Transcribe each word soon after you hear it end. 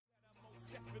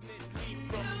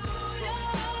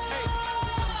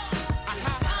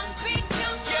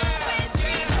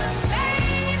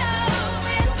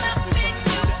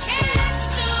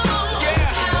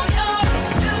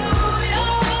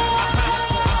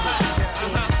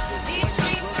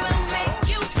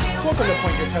Welcome to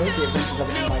Point Your Toes, the adventures of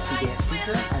an NYC dance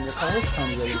teacher. I'm your co-host,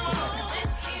 Tony Williams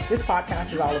II. This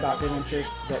podcast is all about the adventures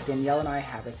that Danielle and I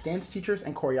have as dance teachers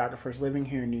and choreographers living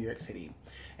here in New York City.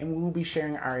 And we will be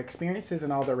sharing our experiences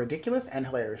and all the ridiculous and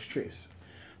hilarious truths.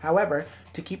 However,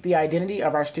 to keep the identity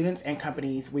of our students and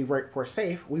companies we work for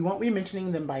safe, we won't be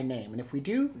mentioning them by name, and if we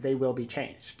do, they will be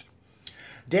changed.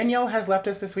 Danielle has left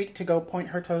us this week to go point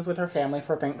her toes with her family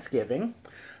for Thanksgiving.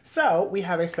 So, we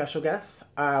have a special guest,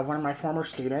 one of my former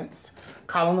students,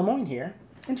 Colin Lemoyne here.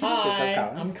 Introduce yourself,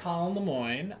 Colin. I'm Colin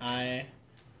Lemoyne. I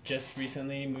just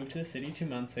recently moved to the city 2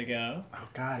 months ago. Oh,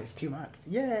 God, it's 2 months.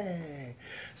 Yay!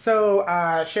 So,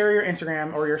 share your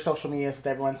Instagram or your social medias with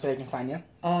everyone so they can find you.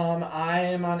 I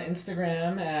am on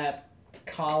Instagram at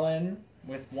Colin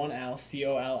with one L,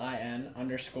 COLIN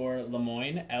 _ Lemoyne,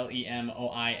 LEMOINE.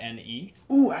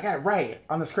 Ooh, I got it right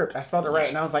on the script. I spelled it right,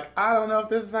 and I was like, I don't know if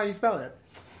this is how you spell it.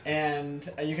 And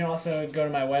you can also go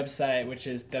to my website, which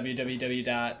is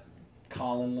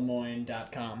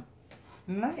www.colinlemoyne.com.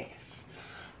 Nice.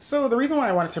 So the reason why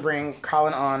I wanted to bring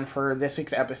Colin on for this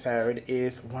week's episode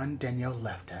is, one, Danielle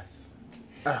left us.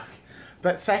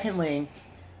 But secondly,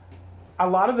 a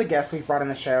lot of the guests we've brought on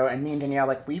the show, and me and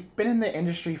Danielle, we've been in the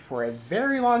industry for a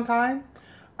very long time.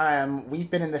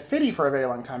 We've been in the city for a very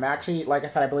long time. Actually, like I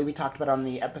said, I believe we talked about on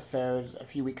the episode a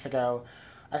few weeks ago,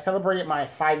 I celebrated my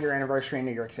 5-year anniversary in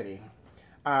New York City.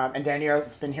 And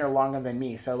Danielle's been here longer than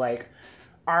me. So,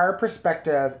 our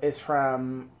perspective is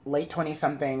from late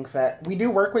 20-somethings that we do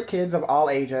work with kids of all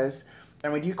ages.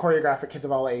 And we do choreograph with kids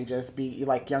of all ages, be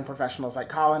young professionals like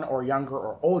Colin or younger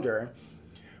or older.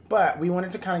 But we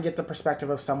wanted to kind of get the perspective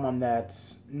of someone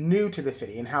that's new to the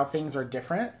city and how things are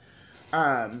different.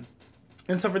 And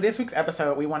so for this week's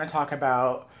episode, we want to talk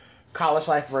about college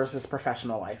life versus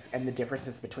professional life and the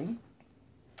differences between.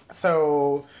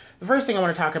 So the first thing I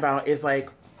want to talk about is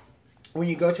when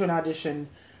you go to an audition,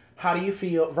 how do you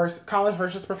feel college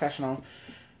versus professional?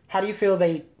 How do you feel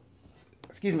they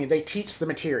teach the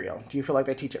material? Do you feel like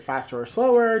they teach it faster or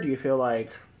slower? Do you feel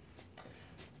like...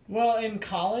 Well, in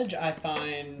college, I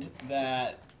find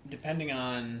that depending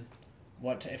on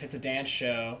if it's a dance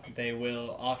show, they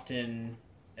will often,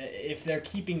 if they're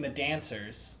keeping the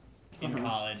dancers in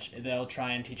college, they'll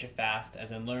try and teach it fast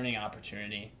as a learning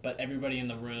opportunity, but everybody in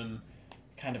the room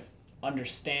kind of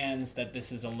understands that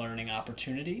this is a learning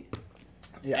opportunity.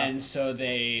 Yeah. And so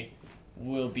they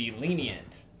will be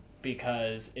lenient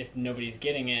because if nobody's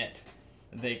getting it,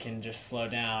 they can just slow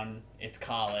down. It's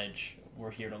college.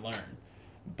 We're here to learn.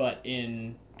 But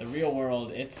in the real world,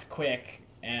 it's quick,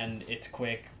 and it's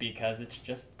quick because it's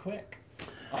just quick.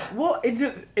 Well,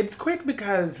 it's quick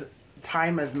because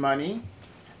time is money.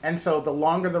 And so the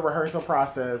longer the rehearsal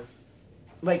process,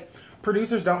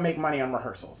 producers don't make money on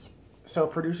rehearsals. So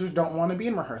producers don't want to be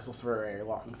in rehearsals for very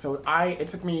long. So it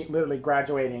took me literally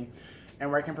graduating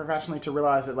and working professionally to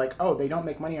realize that they don't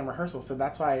make money on rehearsals. So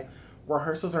that's why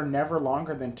rehearsals are never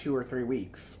longer than 2 or 3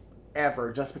 weeks,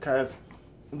 ever, just because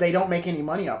they don't make any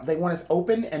money up. They want us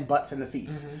open and butts in the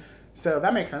seats. Mm-hmm. So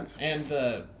that makes sense. And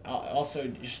also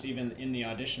just even in the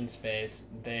audition space,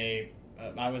 I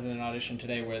was in an audition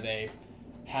today where they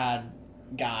had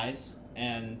guys,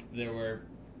 and there were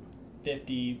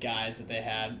 50 guys that they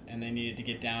had, and they needed to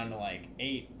get down to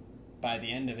 8 by the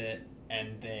end of it,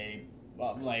 and they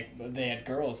had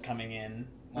girls coming in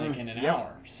in an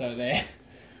hour, so they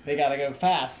gotta go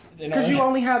fast. Because you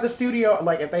only have the studio,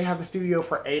 if they have the studio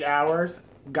for 8 hours,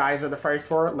 guys are the first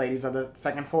 4, ladies are the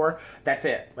second 4, that's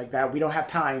it. That, we don't have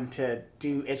time to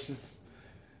do, it's just,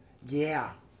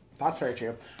 yeah, that's very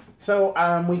true. So,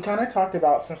 we kind of talked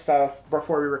about some stuff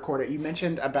before we recorded. You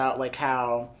mentioned about,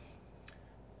 how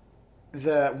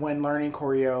when learning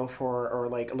choreo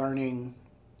learning,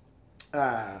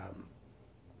 not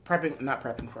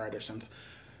prepping for auditions,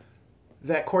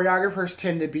 that choreographers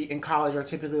tend to be, in college, are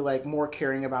typically, more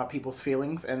caring about people's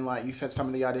feelings. And, you said some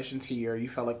of the auditions here, you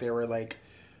felt like they were,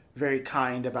 very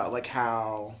kind about,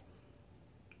 how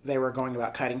they were going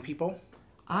about cutting people.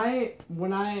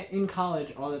 In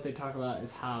college, all that they talk about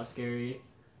is how scary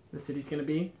the city's going to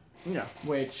be. Yeah.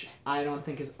 Which I don't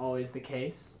think is always the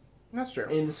case. That's true.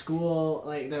 In school,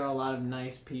 there are a lot of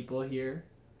nice people here.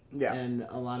 Yeah. And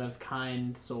a lot of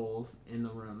kind souls in the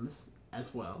rooms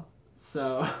as well.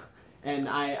 So, and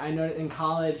I know in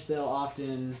college they'll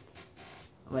often,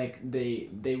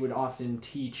 they would often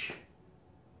teach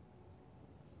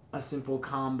a simple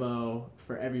combo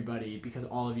for everybody because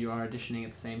all of you are auditioning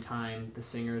at the same time, the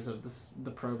singers of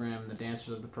the program, the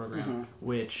dancers of the program,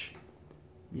 which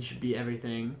you should be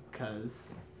everything because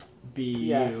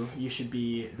you should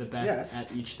be the best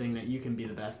at each thing that you can be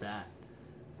the best at.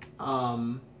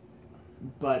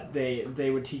 But they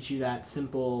would teach you that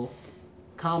simple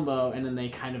combo, and then they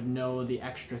kind of know the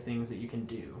extra things that you can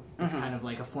do. It's kind of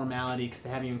like a formality because they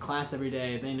have you in class every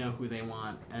day. They know who they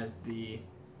want as the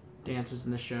dancers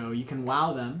in the show. You can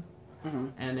wow them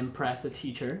and impress a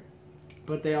teacher,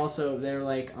 but they're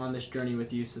like on this journey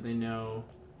with you, so they know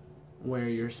where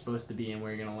you're supposed to be and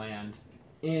where you're going to land.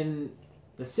 In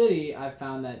the city, I've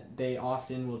found that they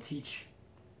often will teach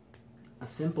a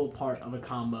simple part of a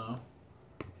combo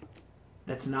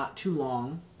that's not too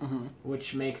long,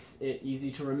 which makes it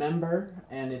easy to remember,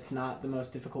 and it's not the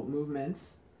most difficult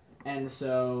movements. And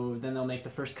so then they'll make the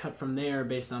first cut from there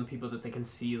based on people that they can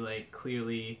see, like,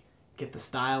 clearly get the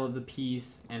style of the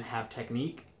piece and have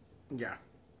technique. Yeah.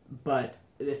 But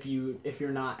if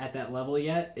you're not at that level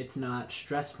yet, it's not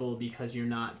stressful because you're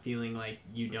not feeling like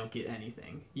you don't get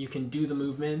anything. You can do the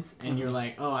movements, and you're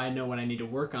like, oh, I know what I need to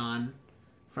work on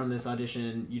from this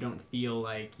audition. You don't feel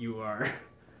like you are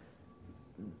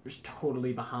just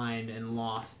totally behind and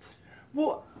lost.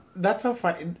 Well, that's so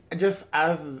funny. Just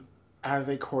as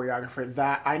a choreographer,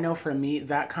 that I know for me,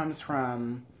 that comes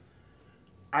from,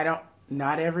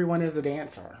 not everyone is a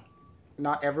dancer.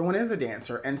 Not everyone is a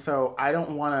dancer. And so I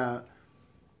don't want to,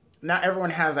 not everyone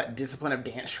has that discipline of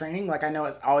dance training. Like, I know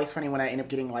it's always funny when I end up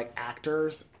getting, like,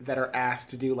 actors that are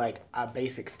asked to do, like, a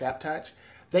basic step touch.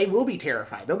 They will be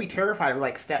terrified. They'll be terrified of,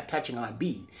 like, step touching on a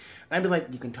beat. And I'd be like,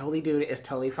 you can totally do it. It's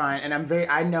totally fine. And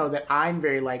I know that I'm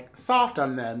very, like, soft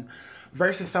on them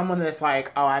versus someone that's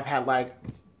like, oh, I've had, like,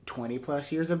 20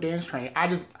 plus years of dance training.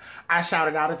 I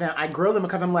shouted out at them. I grill them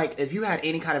because I'm like, if you had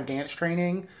any kind of dance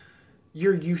training,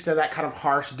 you're used to that kind of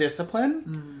harsh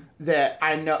discipline that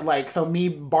I know, like, so me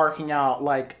barking out,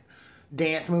 like,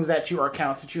 dance moves at you or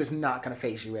counts at you is not going to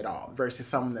faze you at all versus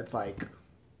someone that's like,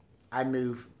 I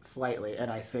move slightly and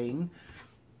I sing.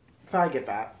 So I get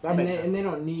that. And they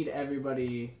don't need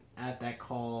everybody at that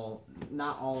call.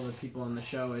 Not all of the people in the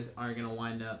show are going to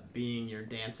wind up being your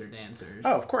dancers.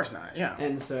 Oh, of course not. Yeah.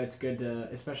 And so it's good to,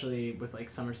 especially with like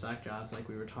summer stock jobs like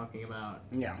we were talking about,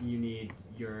 you need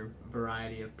your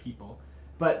variety of people.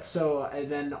 But so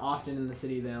then often in the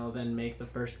city they'll then make the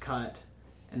first cut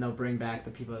and they'll bring back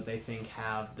the people that they think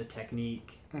have the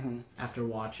technique after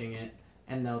watching it,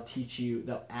 and they'll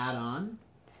add on.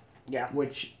 Yeah.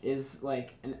 Which is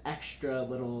like an extra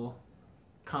little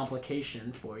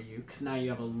complication for you because now you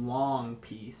have a long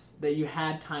piece that you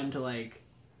had time to like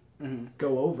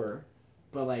go over,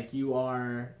 but like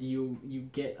you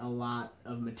get a lot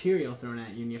of material thrown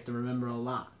at you and you have to remember a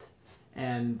lot,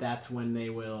 and that's when they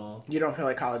will. You don't feel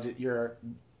like college.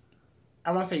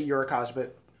 I want to say you're a college,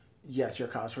 but yes, you're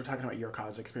a college. We're talking about your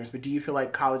college experience, but do you feel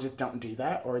like colleges don't do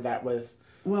that, or that was?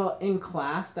 Well, in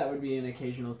class, that would be an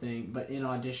occasional thing, but in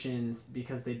auditions,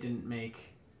 because they didn't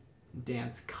make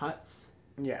dance cuts,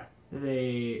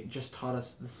 they just taught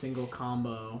us the single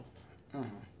combo,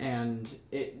 and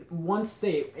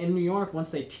in New York,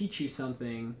 once they teach you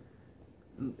something,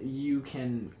 you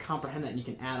can comprehend that and you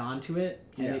can add on to it,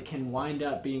 and it can wind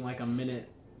up being like a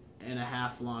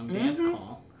 1.5-minute long dance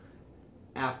call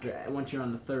once you're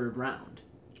on the third round,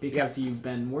 because you've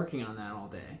been working on that all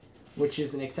day. Which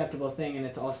is an acceptable thing, and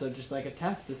it's also just like a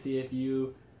test to see if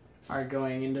you are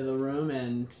going into the room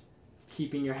and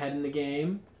keeping your head in the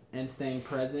game and staying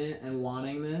present and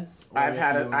wanting this. I've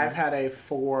had a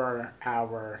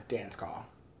 4-hour dance call.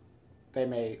 They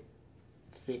made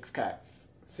 6 cuts.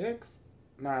 6?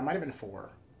 No, it might have been 4.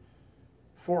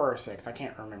 4 or 6. I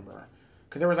can't remember.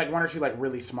 Because there was like 1 or 2 like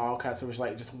really small cuts. It was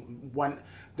like just one.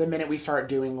 The minute we started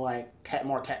doing like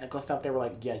more technical stuff, they were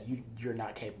like, "Yeah, you're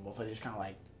not capable." So they just kind of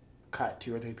like cut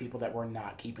 2 or 3 people that were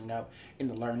not keeping up in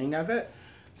the learning of it.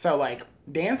 So like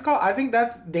dance calls in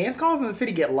the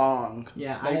city get long.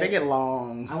 Yeah, they get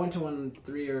long. I went to one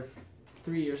 3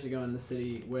 years ago in the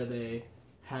city where they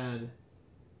had.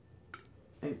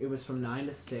 It was from 9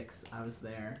 to 6. I was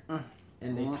there,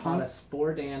 and they taught us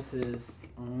 4 dances.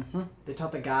 They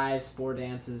taught the guys 4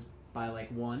 dances by like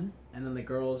 1, and then the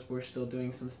girls were still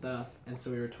doing some stuff, and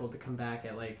so we were told to come back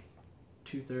at like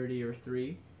 2:30 or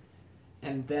 3.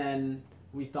 And then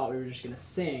we thought we were just going to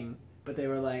sing, but they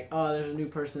were like, oh, there's a new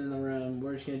person in the room.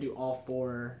 We're just going to do all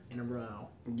 4 in a row.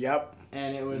 Yep.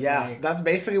 And it was like... that's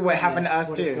basically what happened to us,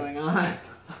 too. What is going on?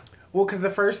 Well, because the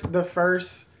first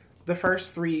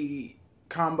 3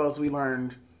 combos we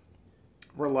learned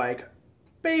were, like,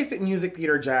 basic music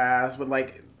theater jazz, but,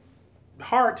 like,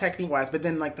 hard technique-wise. But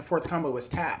then, like, the 4th combo was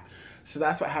tap. So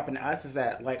that's what happened to us is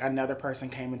that, like, another person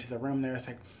came into the room there. It's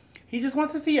like... He just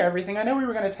wants to see everything. I know we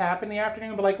were going to tap in the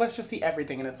afternoon, but, like, let's just see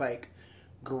everything. And it's, like,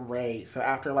 great. So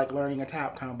after, like, learning a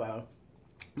tap combo,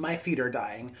 my feet are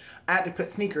dying. I had to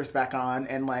put sneakers back on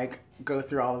and like go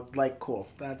through all like cool.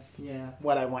 That's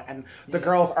what I want. And the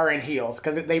girls are in heels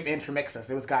because they've intermixed us.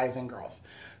 It was guys and girls.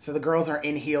 So the girls are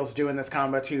in heels doing this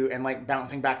combo too and like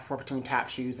bouncing back and forth between tap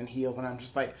shoes and heels. And I'm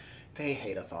just like, they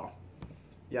hate us all.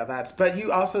 Yeah, but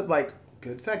you also like,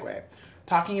 good segue.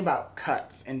 Talking about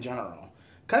cuts in general.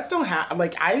 Cuts don't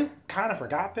like, I kind of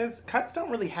forgot this. Cuts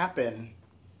don't really happen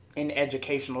in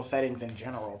educational settings in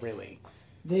general, really.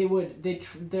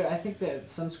 I think that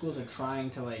some schools are trying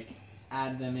to like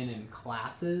add them in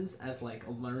classes as like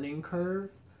a learning curve,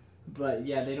 but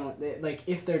yeah, like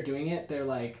if they're doing it, they're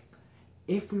like,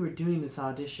 if we were doing this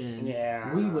audition,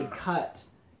 we would cut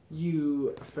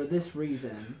you for this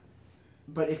reason,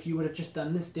 but if you would have just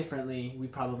done this differently, we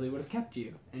probably would have kept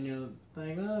you. And you're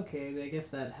like, oh, okay, I guess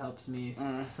that helps me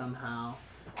somehow.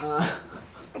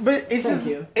 But it's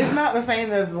it's not the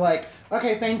same as like,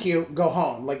 okay, thank you, go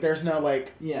home. Like there's no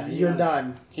like, you're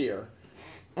done here.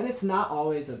 And it's not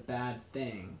always a bad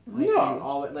thing. Like,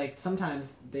 no. Like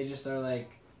sometimes they just are like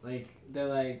they're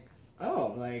like,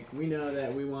 oh, like we know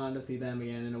that we wanted to see them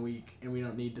again in a week and we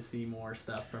don't need to see more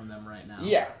stuff from them right now.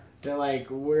 Yeah. They're like,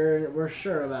 we're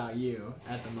sure about you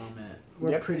at the moment.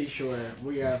 We're pretty sure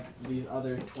we have these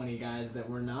other 20 guys that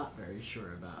we're not very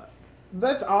sure about.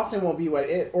 That's often will be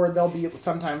or they'll be,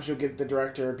 sometimes you'll get the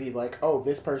director be like, oh,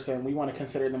 this person, we want to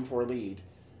consider them for a lead.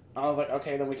 I was like,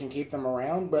 okay, then we can keep them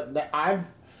around. But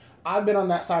I've been on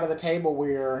that side of the table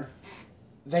where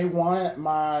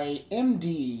my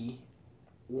MD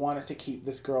wanted to keep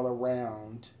this girl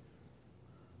around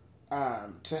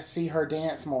to see her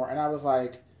dance more. And I was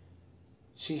like,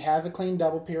 she has a clean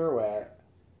double pirouette,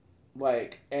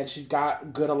 like, and she's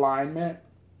got good alignment.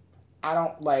 I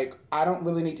don't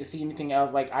really need to see anything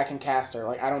else. Like, I can cast her.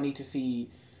 Like, I don't need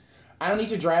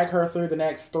to drag her through the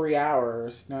next 3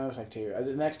 hours. No, it was like 2.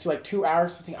 The next 2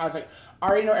 hours. I was like, I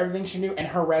already know everything she knew, and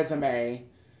her resume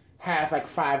has like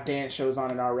 5 dance shows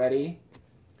on it already.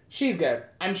 She's good.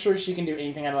 I'm sure she can do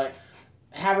anything. I'd like,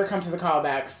 have her come to the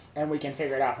callbacks, and we can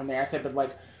figure it out from there. I said, but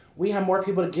like, we have more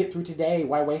people to get through today.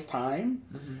 Why waste time?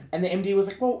 Mm-hmm. And the MD was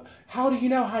like, well, how do you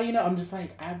know? I'm just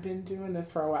like, I've been doing this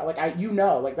for a while. Like,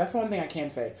 like, that's the one thing I can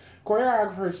say.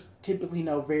 Choreographers typically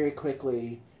know very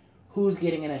quickly who's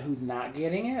getting it and who's not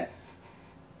getting it.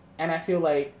 And I feel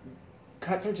like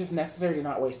cuts are just necessary to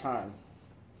not waste time.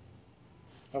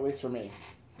 At least for me.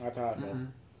 That's how I feel.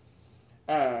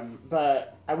 Mm-hmm.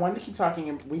 But I wanted to keep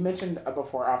talking. We mentioned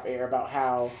before off air about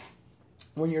how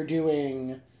when you're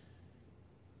doing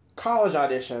college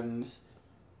auditions,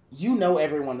 you know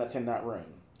everyone that's in that room.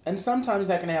 And sometimes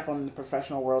that can happen in the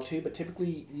professional world too, but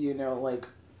typically, like,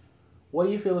 what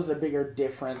do you feel is the bigger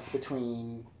difference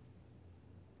between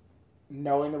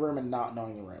knowing the room and not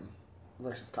knowing the room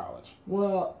versus college?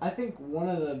 Well, I think one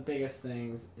of the biggest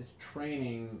things is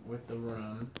training with the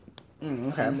room.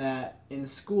 Okay. And that in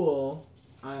school,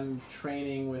 I'm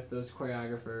training with those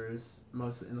choreographers,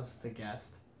 unless it's a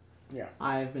guest. Yeah.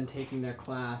 I've been taking their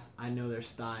class. I know their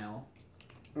style.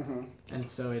 Mm-hmm. And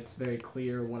so it's very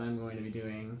clear what I'm going to be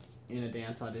doing in a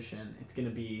dance audition. It's going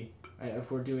to be,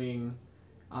 if we're doing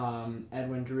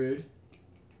Edwin Drood,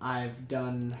 I've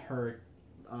done her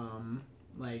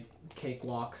like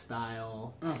cakewalk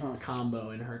style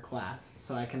combo in her class.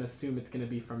 So I can assume it's going to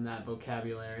be from that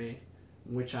vocabulary,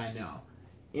 which I know.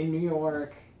 In New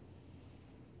York,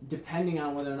 depending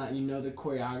on whether or not you know the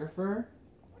choreographer,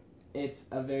 it's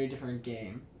a very different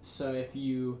game. So if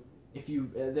you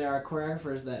there are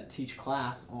choreographers that teach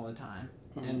class all the time,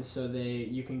 and so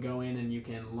you can go in and you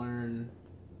can learn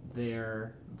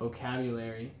their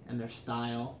vocabulary and their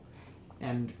style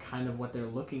and kind of what they're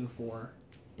looking for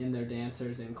in their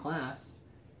dancers in class,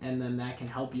 and then that can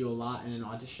help you a lot in an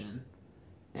audition.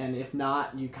 And if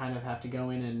not, you kind of have to go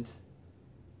in and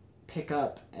pick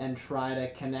up and try to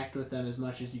connect with them as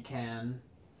much as you can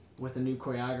with a new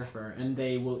choreographer, and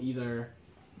they will either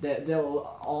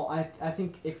they'll all I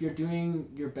think if you're doing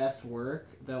your best work,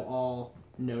 they'll all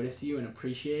notice you and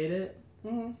appreciate it.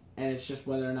 And it's just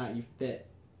whether or not you fit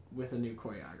with a new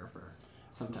choreographer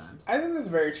sometimes. I think that's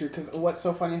very true, because what's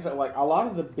so funny is that like a lot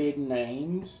of the big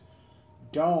names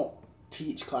don't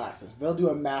teach classes. They'll do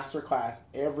a master class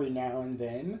every now and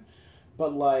then,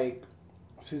 but like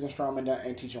Susan Stroman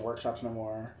ain't teaching workshops no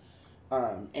more.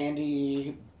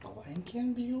 Andy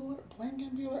Blankenbuehler?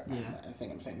 Yeah. I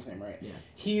think I'm saying his name right. Yeah.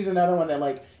 He's another one that,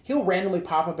 like, he'll randomly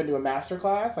pop up into a master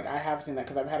class. Like, I have seen that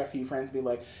because I've had a few friends be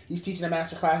like, he's teaching a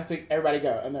master class this week, everybody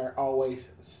go. And they're always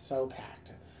so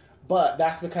packed. But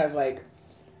that's because, like,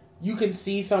 you can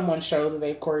see someone shows that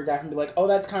they've choreographed and be like, oh,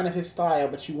 that's kind of his style,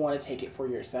 but you want to take it for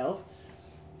yourself.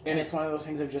 And it's one of those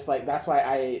things of just, like, that's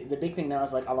why the big thing now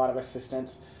is, like, a lot of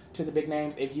assistants to the big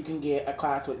names, if you can get a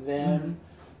class with them,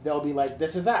 they'll be like,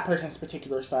 this is that person's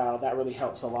particular style. That really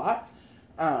helps a lot.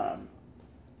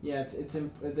 Yeah,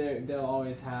 they'll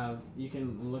always have. You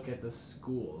can look at the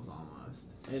schools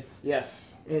almost.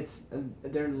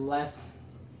 They're less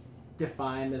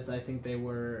defined as I think they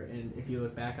were if you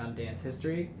look back on dance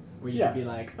history, where you could be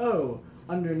like, oh,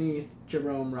 underneath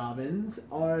Jerome Robbins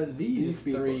are these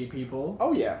three people.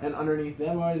 Oh yeah. And underneath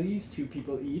them are these two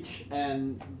people each.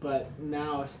 But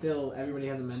now still everybody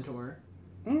has a mentor.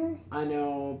 I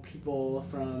know people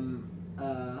from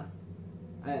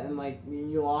and like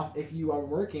if you are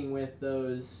working with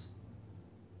those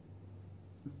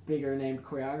bigger named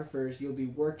choreographers, you'll be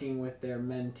working with their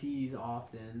mentees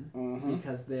often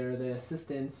because they're the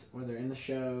assistants, or they're in the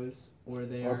shows, or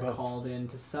they are called in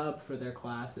to sub for their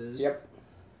classes. Yep.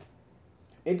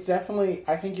 It's definitely,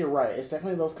 I think you're right. It's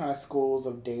definitely those kind of schools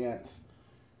of dance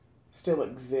still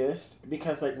exist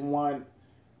because, like, one,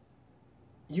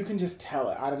 you can just tell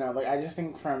it. I don't know. Like, I just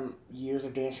think from years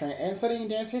of dance training and studying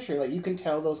dance history, like, you can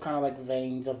tell those kind of, like,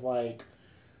 veins of, like,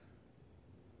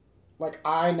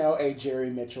 I know a Jerry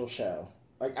Mitchell show.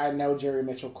 Like, I know Jerry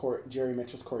Mitchell's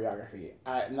choreography.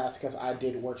 And that's because I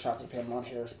did workshops with him on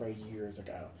Hairspray years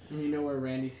ago. And you know where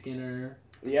Randy Skinner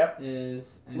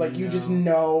is. And like, you just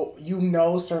know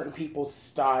certain people's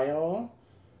style.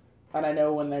 And I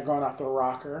know when they're going off the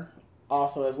rocker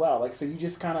also as well. Like, so you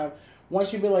just kind of,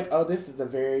 once you be like, oh, this is a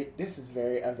very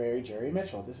Jerry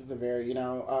Mitchell. This is a very,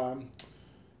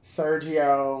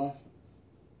 Sergio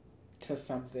to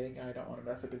something. I don't want to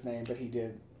mess up his name, but he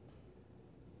did.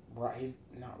 He's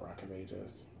not Rock of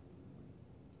Ages.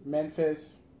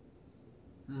 Memphis.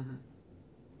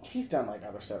 He's done like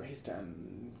other stuff. He's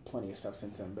done plenty of stuff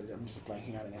since then, but I'm just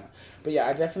blanking on it now. But yeah,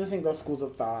 I definitely think those schools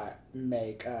of thought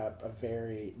make up a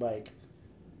very, like,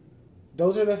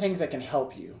 those are the things that can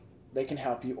help you. They can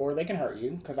help you or they can hurt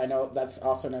you, because I know that's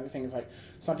also another thing is like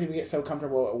some people get so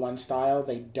comfortable at one style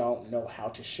they don't know how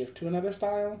to shift to another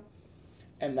style,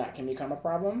 and that can become a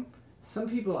problem. Some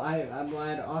people, I'd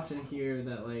often hear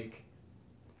that, like,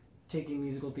 taking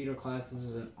musical theater classes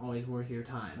isn't always worth your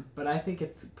time. But I think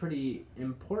it's pretty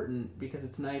important because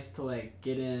it's nice to, like,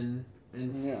 get in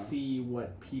and see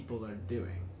what people are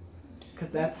doing.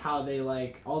 Because that's how they,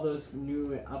 like, all those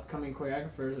new upcoming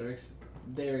choreographers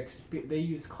they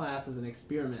use class as an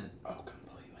experiment. Oh,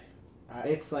 completely.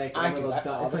 It's like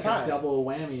a double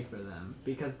whammy for them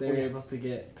because they're able to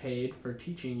get paid for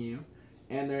teaching you.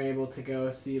 And they're able to go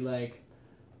see, like,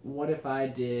 what if I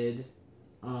did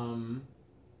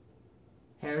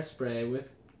Hairspray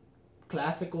with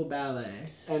classical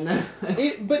ballet? And then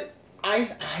but I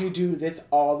do this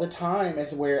all the time,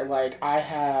 is where, like, I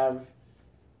have,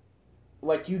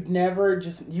 like, you never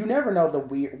know the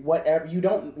weird, whatever, you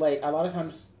don't, like, a lot of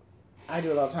times, I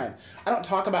do it all the time. I don't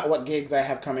talk about what gigs I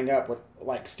have coming up with,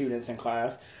 like, students in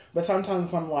class, but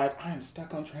sometimes I'm like, I am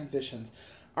stuck on transitions.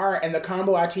 All right, and the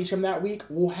combo I teach them that week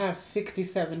will have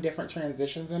 67 different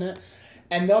transitions in it.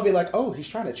 And they'll be like, oh, he's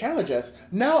trying to challenge us.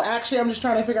 No, actually, I'm just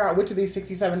trying to figure out which of these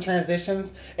 67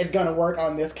 transitions is going to work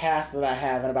on this cast that I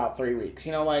have in about 3 weeks.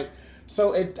 You know, like,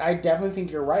 so I definitely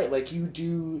think you're right. Like, you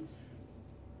do,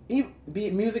 be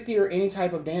it music theater or any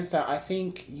type of dance style, I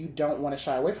think you don't want to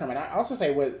shy away from it. I also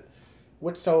say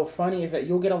what's so funny is that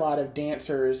you'll get a lot of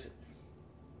dancers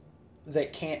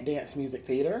that can't dance music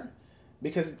theater.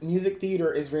 Because music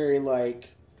theater is very,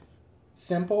 like,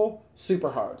 simple,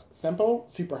 super hard. Simple,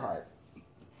 super hard.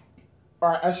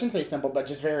 Or I shouldn't say simple, but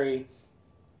just very...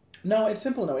 No, it's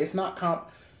simple. No, it's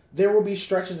not there will be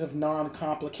stretches of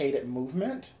non-complicated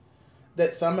movement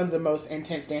that some of the most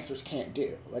intense dancers can't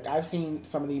do. Like, I've seen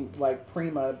some of the, like,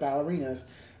 prima ballerinas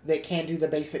that can't do the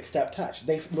basic step touch.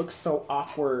 They look so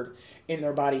awkward in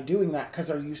their body doing that because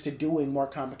they're used to doing more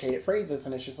complicated phrases,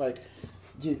 and it's just like...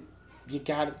 You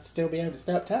gotta still be able to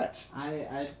step touch.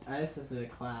 I assisted a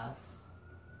class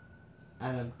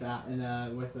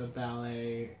with a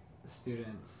ballet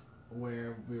students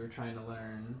where we were trying to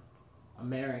learn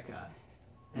America,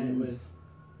 and it was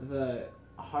the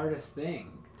hardest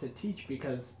thing to teach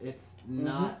because it's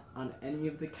not on any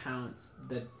of the counts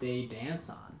that they dance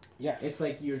on. Yes, it's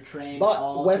like you're trained.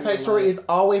 But West Side Story is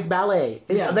always ballet.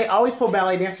 They always pull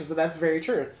ballet dancers, but that's very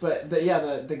true. But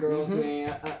the girls doing.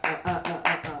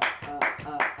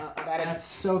 That's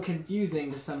so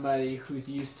confusing to somebody who's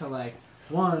used to, like,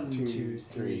 1, 2,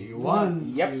 3,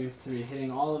 1, 2, 3,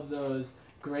 hitting all of those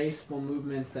graceful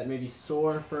movements that maybe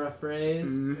soar for a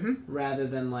phrase, rather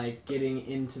than, like, getting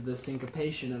into the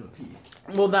syncopation of a piece.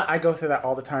 Well, I go through that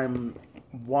all the time,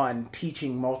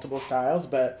 teaching multiple styles,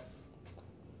 but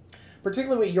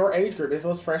particularly with your age group, it's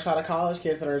those fresh out of college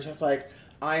kids that are just like,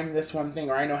 I'm this one thing,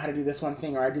 or I know how to do this one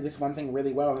thing, or I do this one thing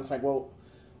really well. And it's like, well,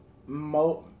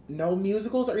 no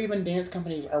musicals or even dance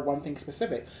companies are one thing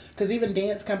specific. Because even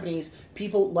dance companies,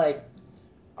 people like,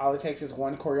 all it takes is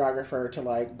one choreographer to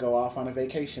like go off on a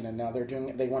vacation, and now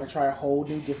they want to try a whole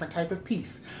new different type of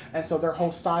piece. And so their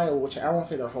whole style, which I won't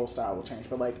say their whole style will change,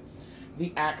 but like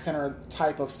the accent or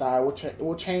type of style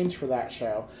will change for that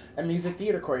show. And music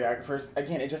theater choreographers,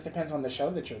 again, it just depends on the show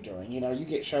that you're doing. You know, you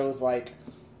get shows like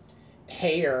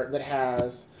Hair that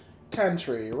has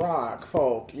country, rock,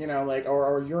 folk, you know, like,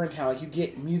 or Urinetown, like you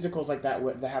get musicals like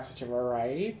that that have such a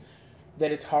variety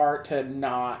that it's hard to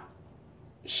not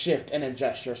shift and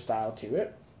adjust your style to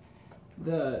it.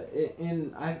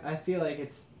 I feel like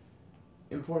it's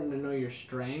important to know your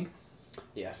strengths.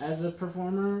 Yes. As a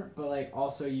performer, but like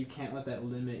also you can't let that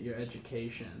limit your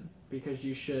education, because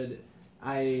you should.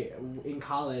 In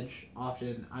college,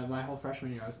 often, my whole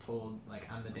freshman year, I was told,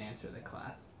 like, I'm the dancer of the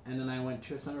class. And then I went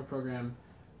to a summer program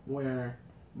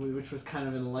which was kind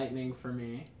of enlightening for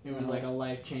me. It was like a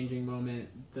life-changing moment.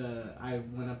 I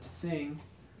went up to sing,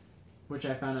 which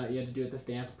I found out you had to do at this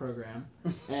dance program.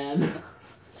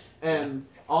 And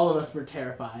all of us were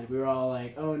terrified. We were all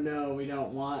like, oh no, we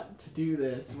don't want to do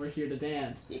this. We're here to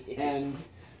dance. And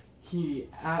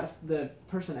the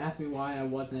person asked me why I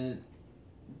wasn't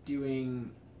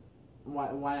doing,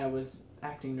 why I was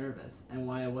acting nervous and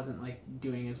why I wasn't like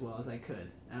doing as well as I could.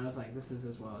 And I was like, this is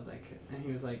as well as I could. And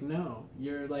he was like, no,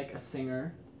 you're like a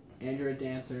singer and you're a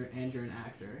dancer and you're an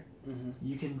actor. Mm-hmm.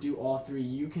 You can do all three.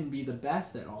 You can be the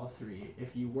best at all three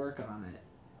if you work on it.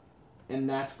 And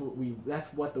that's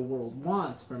what the world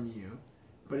wants from you.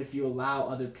 But if you allow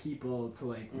other people to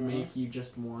like make you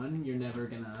just one, you're never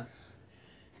gonna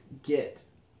get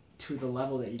to the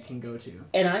level that you can go to.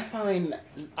 And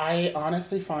I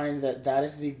honestly find that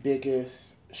is the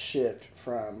biggest shift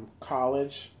from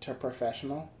college to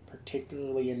professional,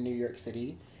 particularly in New York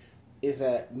City, is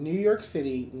that New York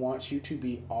City wants you to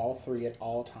be all three at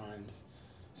all times.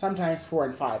 Sometimes 4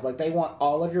 and 5. Like, they want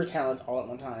all of your talents all at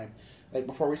one time. Like,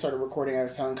 before we started recording, I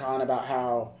was telling Colin about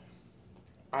how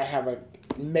I have a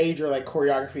major, like,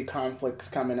 choreography conflicts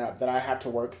coming up that I have to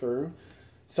work through.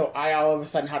 So I all of a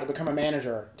sudden had to become a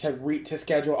manager to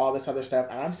schedule all this other stuff.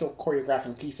 And I'm still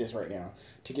choreographing pieces right now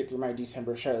to get through my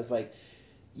December shows. Like,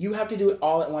 you have to do it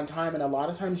all at one time. And a lot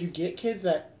of times you get kids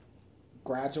that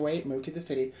graduate, move to the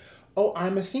city. Oh,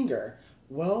 I'm a singer.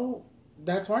 Well,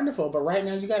 that's wonderful. But right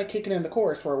now you got to kick it in the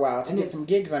chorus for a while to get some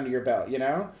gigs under your belt, you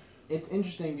know? It's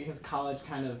interesting because college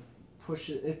kind of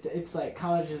pushes... It's like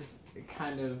college is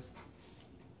kind of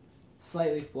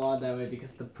slightly flawed that way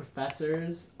because the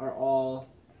professors are all...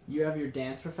 You have your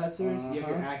dance professors, you have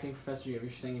your acting professors, you have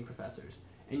your singing professors.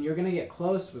 And you're going to get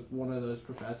close with one of those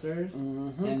professors,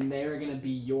 and they're going to be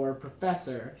your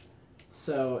professor.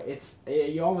 So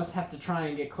you almost have to try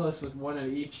and get close with one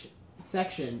of each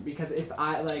section, because if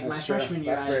I, like, my freshman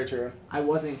year, I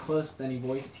wasn't close with any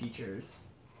voice teachers.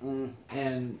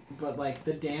 But, like,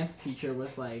 the dance teacher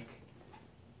was like,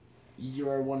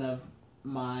 you're one of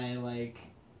my, like...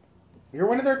 You're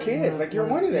one of their kids. Like, you're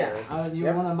one of theirs. Yeah,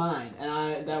 you're one of mine.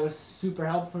 And that was super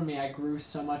helpful for me. I grew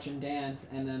so much in dance.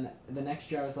 And then the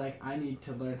next year I was like, I need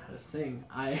to learn how to sing.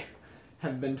 I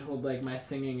have been told, like, my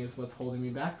singing is what's holding me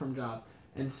back from job.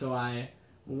 And so I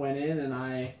went in and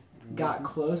I got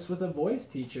close with a voice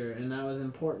teacher. And that was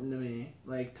important to me.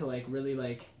 Like, to, like, really,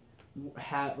 like,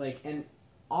 have, like, and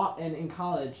in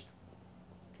college...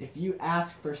 If you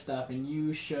ask for stuff and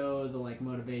you show the, like,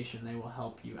 motivation, they will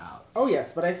help you out. Oh,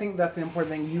 yes, but I think that's the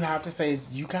important thing you have to say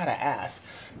is you gotta ask.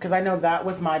 Because I know that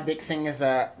was my big thing is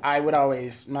that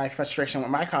my frustration with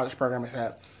my college program is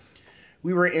that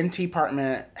we were in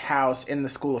department housed in the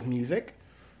School of Music.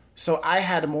 So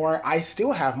I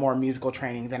still have more musical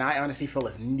training than I honestly feel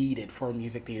is needed for a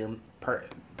music theater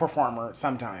performer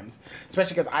sometimes,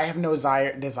 especially because I have no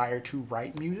desire to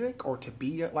write music or to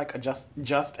be like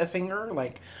just a singer,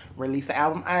 like release an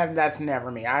album. That's never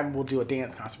me. I will do a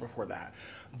dance concert before that.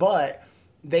 But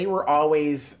they were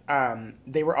always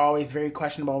very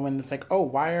questionable when it's like, oh,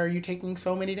 why are you taking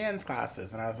so many dance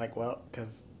classes? And I was like, well,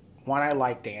 because one, I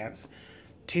like dance.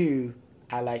 Two,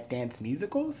 I like dance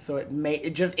musicals, so it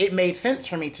made sense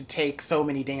for me to take so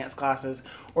many dance classes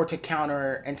or to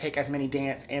counter and take as many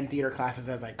dance and theater classes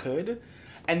as I could.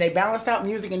 And they balanced out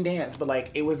music and dance, but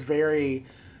like it was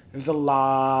a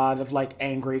lot of like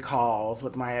angry calls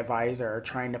with my advisor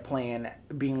trying to plan,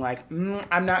 being like,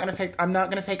 I'm not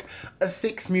gonna take a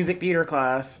 6 music theater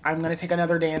class. I'm gonna take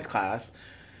another dance class.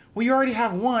 Well, you already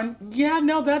have one. Yeah,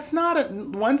 no, one's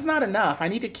not enough. I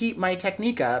need to keep my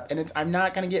technique up, and I'm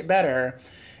not going to get better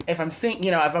if I'm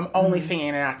only singing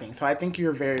and acting. So I think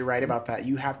you're very right about that.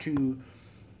 You have to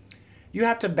you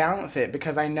have to balance it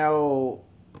because I know,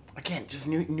 again, just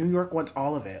New York wants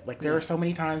all of it. Like, there are so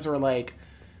many times where, like,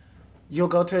 you'll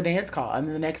go to a dance call, and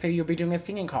then the next day you'll be doing a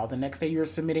singing call. The next day you're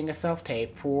submitting a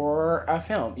self-tape for a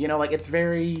film. You know, like, it's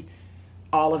very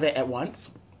all of it at once.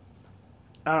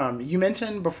 You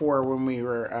mentioned before when we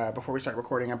were, before we started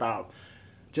recording about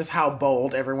just how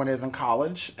bold everyone is in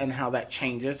college and how that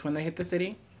changes when they hit the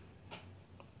city.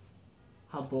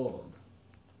 How bold?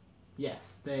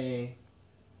 Yes, they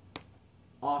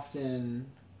often...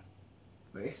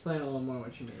 Explain a little more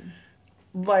what you mean.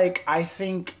 Like, I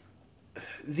think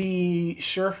the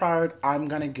surefire, I'm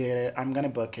gonna get it, I'm gonna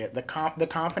book it, the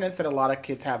confidence that a lot of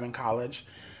kids have in college,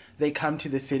 they come to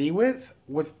the city with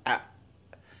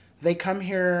they come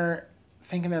here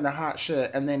thinking they're the hot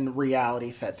shit, and then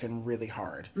reality sets in really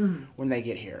hard when they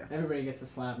get here. Everybody gets a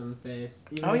slap in the face.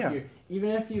 Even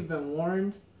if you've been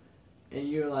warned and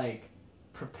you're like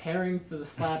preparing for the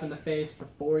slap in the face for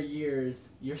 4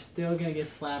 years, you're still gonna get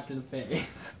slapped in the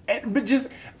face. Because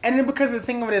the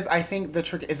thing of it is, I think the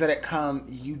trick is that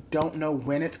you don't know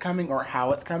when it's coming or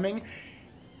how it's coming.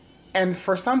 And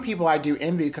for some people, I do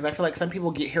envy, because I feel like some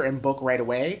people get here and book right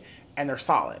away and they're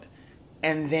solid,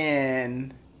 and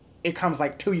then it comes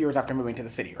like 2 years after moving to the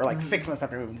city, or like 6 months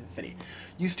after moving to the city.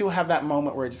 You still have that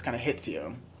moment where it just kind of hits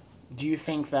you. Do you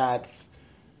think that's...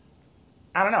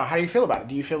 I don't know. How do you feel about it?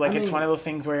 Do you feel like it's one of those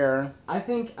things where... I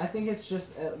think it's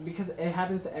just because it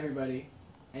happens to everybody,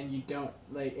 and you don't...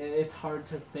 Like, it's hard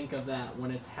to think of that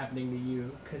when it's happening to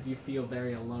you, because you feel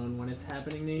very alone when it's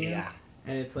happening to you. Yeah.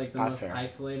 And it's like the most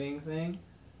isolating thing.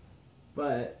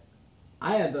 But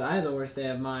I had the worst day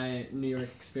of my New York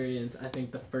experience, I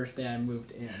think, the first day I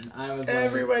moved in. I was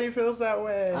Everybody feels that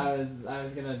way. I was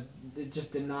gonna... It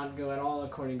just did not go at all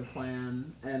according to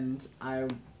plan, and I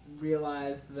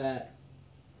realized that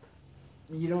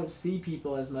you don't see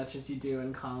people as much as you do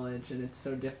in college, and it's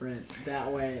so different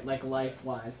that way, like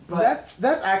life-wise. But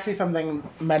that's actually something,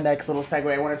 my next little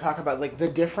segue I want to talk about, like the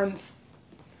difference.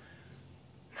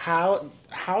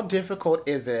 How difficult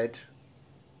is it?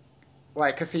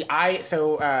 Like, cause see,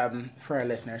 for our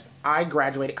listeners, I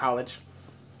graduated college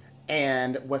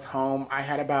and was home. I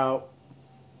had about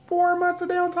 4 months of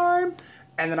downtime,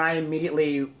 and then I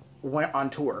immediately went on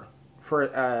tour for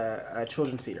a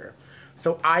children's theater.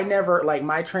 So I never, like,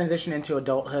 my transition into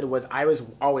adulthood was I was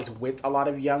always with a lot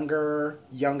of young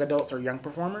adults or young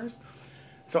performers.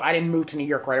 So I didn't move to New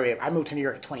York right away. I moved to New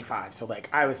York at 25. So, like,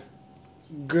 I was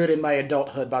good in my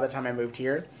adulthood by the time I moved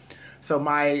here. So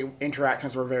my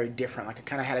interactions were very different. Like, I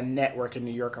kind of had a network in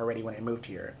New York already when I moved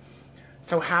here.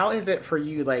 So how is it for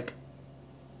you, like,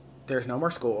 there's no more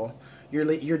school.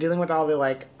 You're dealing with all the,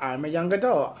 like, I'm a young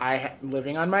adult. I'm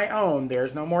living on my own.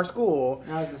 There's no more school.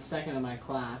 I was the second in my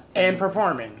class. Too. And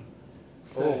performing.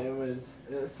 So it was,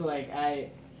 like,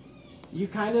 you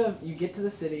get to the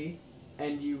city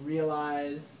and you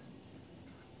realize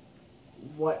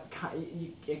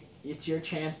it's your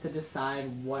chance to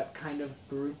decide what kind of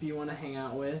group you want to hang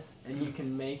out with, and you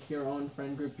can make your own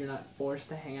friend group. You're not forced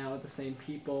to hang out with the same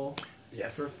people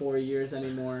for 4 years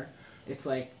anymore. It's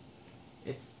like,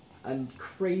 it's a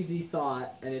crazy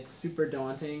thought, and it's super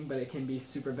daunting, but it can be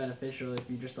super beneficial if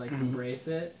you just like embrace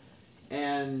it.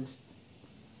 And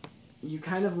you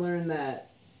kind of learn that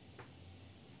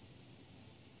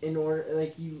in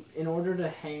order to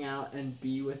hang out and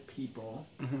be with people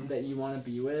that you want to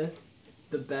be with,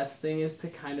 the best thing is to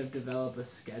kind of develop a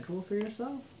schedule for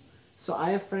yourself. So I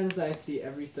have friends that I see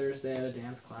every Thursday at a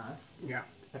dance class. Yeah.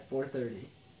 At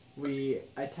 4:30.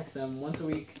 I text them once a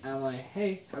week, and I'm like,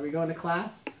 hey, are we going to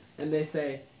class? And they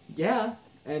say, yeah.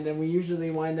 And then we usually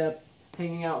wind up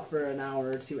hanging out for an hour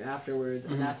or two afterwards,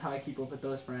 and that's how I keep up with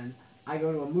those friends. I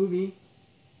go to a movie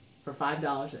for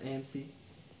 $5 at AMC.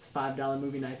 It's $5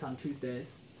 movie nights on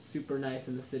Tuesdays. Super nice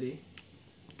in the city.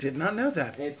 Did not know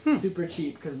that. It's super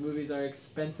cheap because movies are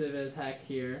expensive as heck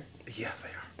here. Yeah, they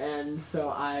are. And so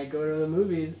I go to the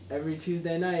movies every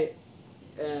Tuesday night,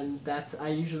 and I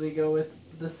usually go with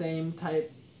the same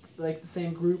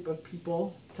group of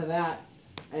people to that.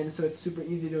 And so it's super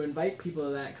easy to invite people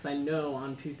to that because I know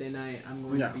on Tuesday night I'm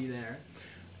going to be there.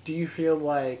 Do you feel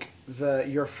like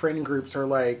your friend groups are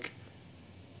like...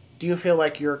 Do you feel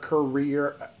like your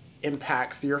career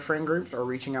impacts your friend groups or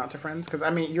reaching out to friends? Because, I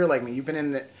mean, you're like me. You've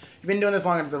been doing this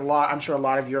long enough that I'm sure a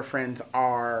lot of your friends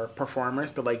are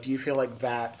performers, but, like, do you feel like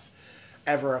that's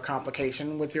ever a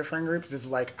complication with your friend groups? It's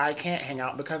like, I can't hang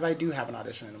out because I do have an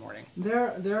audition in the morning.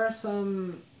 There are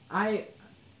some... I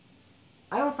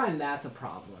don't find that's a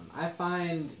problem. I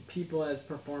find people as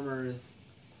performers,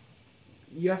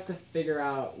 you have to figure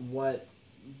out what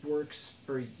works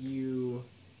for you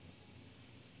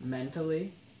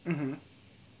mentally.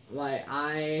 Like,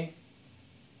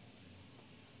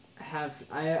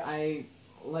 I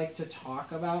like to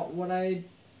talk about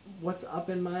what's up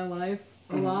in my life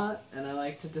a lot, and I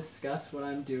like to discuss what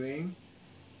I'm doing,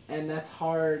 and that's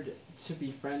hard to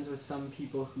be friends with some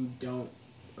people who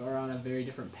are on a very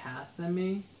different path than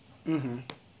me. Mm-hmm.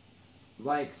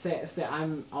 Like say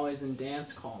I'm always in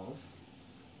dance calls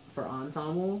for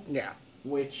ensemble. Yeah.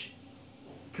 Which,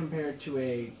 compared to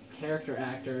a character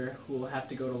actor who will have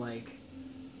to go to like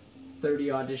 30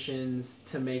 auditions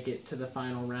to make it to the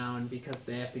final round because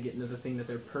they have to get into the thing that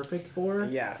they're perfect for.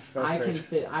 Yes, I can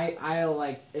fit. I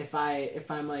like if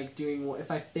I'm like if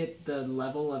I fit the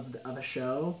level of a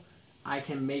show, I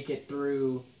can make it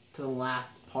through to the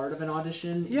last part of an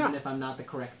audition, even if I'm not the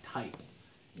correct type.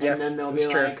 And then they'll be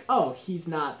like, oh, he's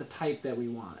not the type that we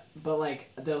want. But like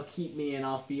they'll keep me and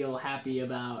I'll feel happy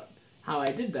about how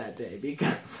I did that day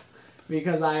because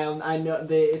I know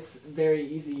it's very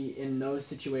easy in those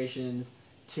situations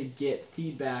to get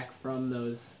feedback from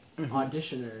those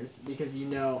auditioners because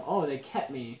they kept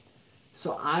me.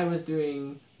 So I was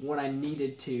doing what I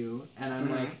needed to, and I'm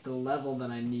like the level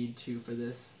that I need to for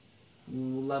this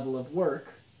level of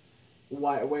work.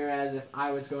 Whereas if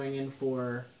I was going in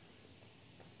for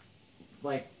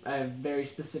like a very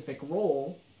specific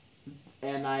role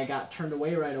and I got turned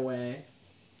away right away,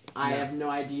 I have no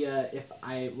idea if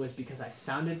I was because I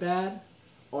sounded bad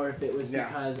or if it was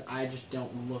because I just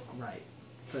don't look right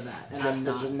for that. And just I'm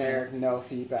the not generic no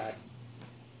feedback.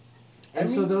 And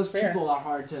so those people are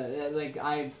hard to, like,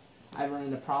 I run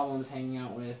into problems hanging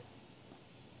out with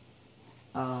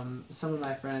some of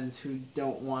my friends who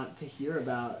don't want to hear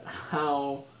about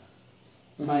how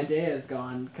my day has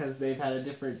gone because they've had a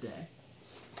different day.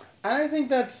 And I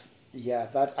think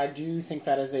I do think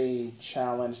that is a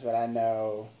challenge that I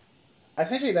know.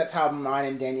 Essentially, that's how mine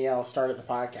and Danielle started the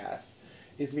podcast,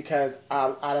 is because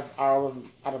out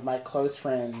of my close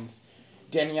friends,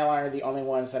 Danielle and I are the only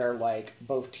ones that are like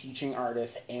both teaching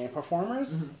artists and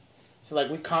performers. Mm-hmm. So like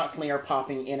we constantly are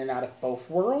popping in and out of both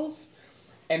worlds.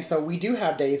 And so we do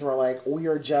have days where like we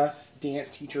are just dance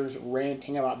teachers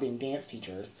ranting about being dance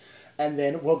teachers. And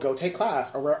then we'll go take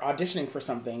class, or we're auditioning for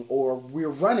something, or we're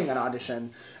running an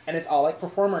audition, and it's all like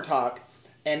performer talk.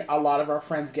 And a lot of our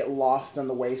friends get lost on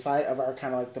the wayside of our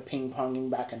kind of like the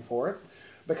ping-ponging back and forth.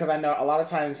 Because I know a lot of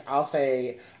times I'll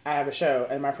say I have a show,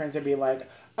 and my friends would be like,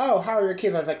 oh, how are your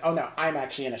kids? I was like, oh no, I'm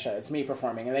actually in a show. It's me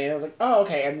performing. And they was like, oh,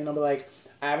 okay. And then they'll be like,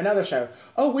 I have another show.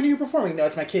 Oh, when are you performing? No,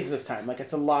 it's my kids this time. Like,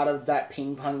 it's a lot of that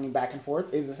ping-ponging back and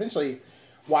forth is essentially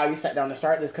why we sat down to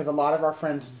start this, because a lot of our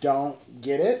friends don't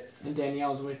get it. And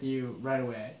Danielle's with you right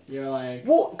away. You're like...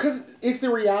 Well, because it's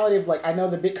the reality of, like, I know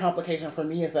the big complication for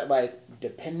me is that, like,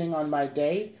 depending on my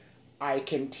day, I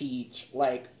can teach,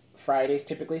 like, Fridays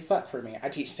typically suck for me. I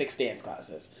teach 6 dance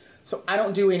classes. So I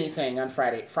don't do anything on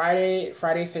Friday. Friday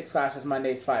 6 classes,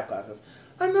 Mondays 5 classes.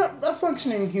 I'm not a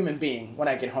functioning human being when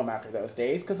I get home after those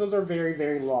days, because those are very,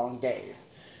 very long days.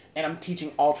 And I'm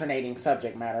teaching alternating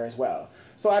subject matter as well.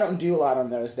 So I don't do a lot on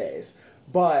those days.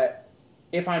 But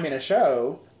if I'm in a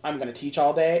show, I'm going to teach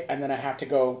all day, and then I have to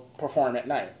go perform at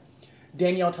night.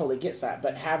 Danielle totally gets that.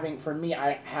 But for me,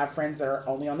 I have friends that are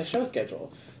only on the show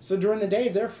schedule. So during the day,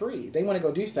 they're free. They want to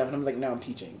go do stuff, and I'm like, no, I'm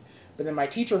teaching. But then my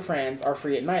teacher friends are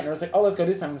free at night, and they're like, oh, let's go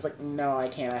do something. It's like, no, I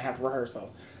can't. I have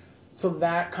rehearsal. So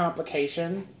that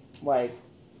complication, like,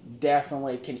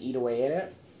 definitely can eat away at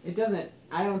it. It doesn't...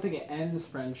 I don't think it ends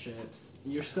friendships.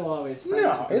 You're still always friends.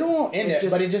 No, it won't end it,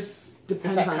 but it just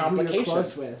depends on who you're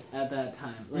close with at that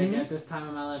time. Like, at this time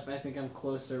of my life, I think I'm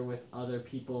closer with other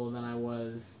people than I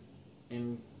was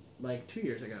in, like, 2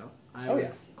 years ago. I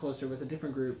was closer with a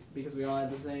different group because we all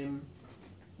had the same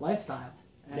lifestyle.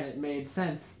 And it made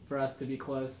sense for us to be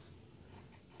close.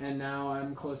 And now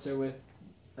I'm closer with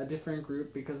a different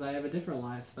group because I have a different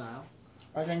lifestyle.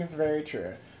 I think it's very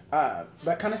true.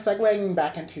 But kind of segueing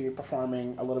back into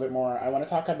performing a little bit more, I want to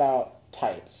talk about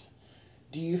types.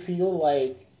 Do you feel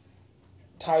like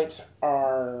types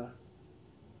are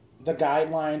the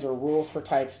guidelines or rules for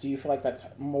types? Do you feel like that's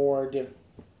more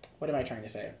what am I trying to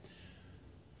say?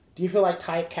 Do you feel like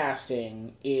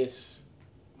typecasting is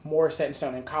more set in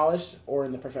stone in college or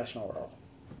in the professional world?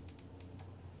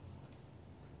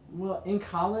 Well, in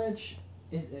college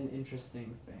is an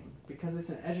interesting thing because it's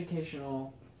an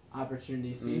educational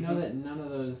opportunity. So you know that none of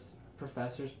those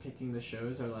professors picking the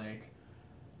shows are like,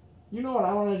 you know what,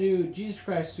 I want to do Jesus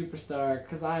Christ Superstar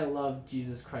because I love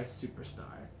Jesus Christ Superstar.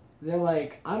 They're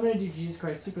like, I'm going to do Jesus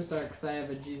Christ Superstar because I have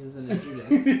a Jesus and a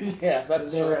Judas. Yeah,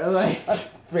 that's true. Like, that's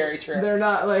very true. They're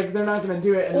not going to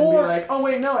do it and then be like, oh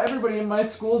wait, no, everybody in my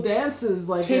school dances.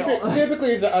 Like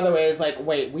typically it's the other way. It's like,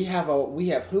 wait, we have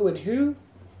who and who?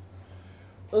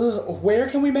 where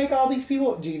can we make all these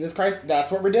people? Jesus Christ,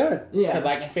 that's what we're doing. Yeah. Because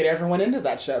I can fit everyone into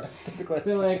that show. That's typically.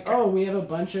 They're like, oh, we have a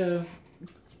bunch of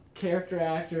character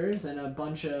actors and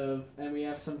and we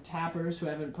have some tappers who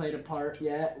haven't played a part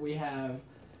yet. We have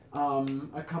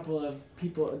a couple of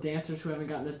dancers who haven't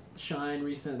gotten to shine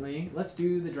recently. Let's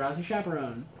do the Drowsy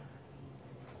Chaperone.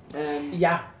 And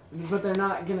Yeah. but they're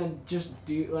not gonna just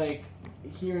do, like,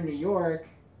 here in New York,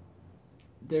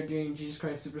 they're doing Jesus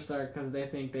Christ Superstar because they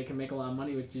think they can make a lot of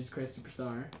money with Jesus Christ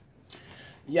Superstar.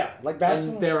 Yeah, like that's.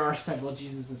 And there are several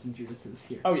Jesuses and Judases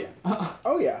here. Oh yeah.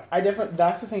 Oh yeah.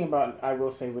 That's the thing about, I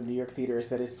will say, with New York theater is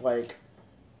that it's like,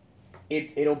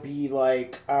 it'll be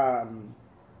like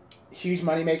huge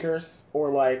money makers,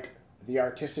 or like the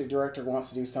artistic director wants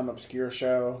to do some obscure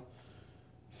show.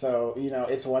 So,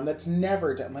 it's one that's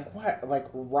never done. Like what? Like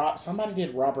somebody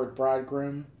did Robert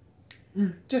Bridegroom.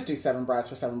 Just do Seven Brides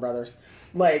for Seven Brothers.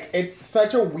 Like, it's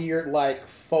such a weird, like,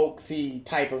 folksy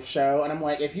type of show. And I'm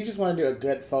like, if you just want to do a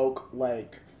good folk,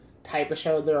 like, type of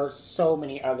show, there are so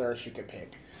many others you could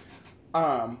pick.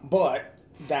 But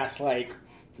that's, like,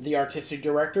 the artistic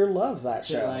director loves that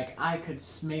show. They're like, I could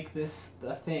make this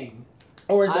a thing.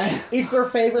 Or it's their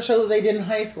favorite show that they did in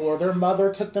high school, or their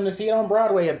mother took them to see it on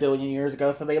Broadway a billion years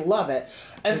ago, so they love it.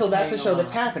 And so that's the show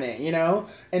that's happening,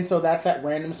 And so that's that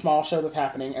random small show that's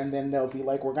happening, and then they'll be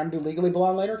like, we're going to do Legally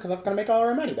Blonde later because that's going to make all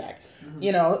our money back.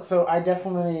 Mm-hmm. So I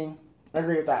definitely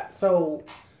agree with that. So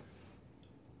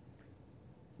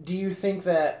do you think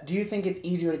it's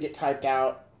easier to get typed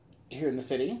out here in the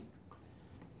city?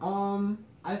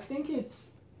 I think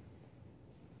it's,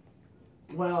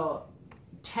 well,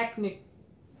 technically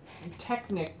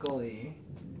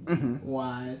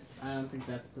wise, I don't think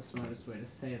that's the smartest way to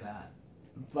say that,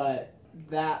 but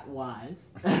that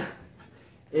wise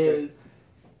is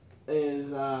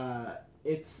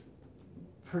it's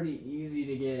pretty easy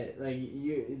to get, like,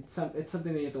 it's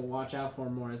something that you have to watch out for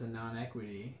more as a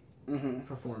non-equity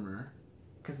performer,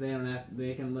 because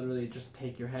they can literally just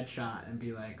take your headshot and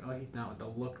be like, oh, he's not with the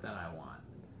look that I want.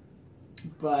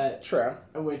 But true,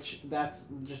 which that's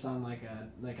just on on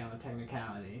a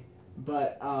technicality.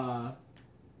 But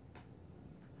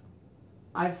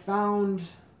I found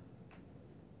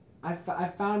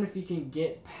if you can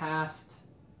get past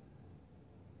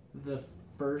the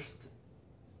first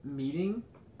meeting,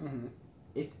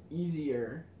 it's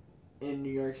easier in New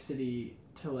York City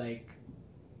to, like,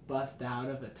 bust out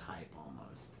of a type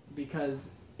almost,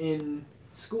 because in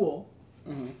school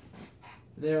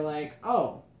they're like,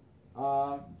 oh,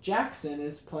 Jackson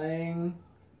is playing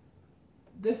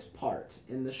this part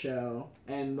in the show,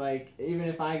 and, like, even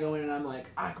if I go in and I'm like,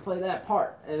 I can play that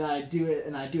part, and I do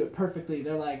it perfectly,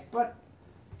 they're like, but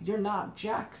you're not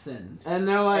Jackson, and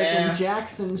they're like, and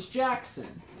Jackson's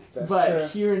Jackson. That's but true.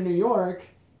 Here in New York,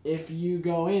 if you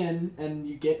go in and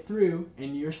you get through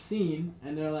and you're seen,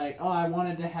 and they're like, oh, I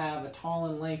wanted to have a tall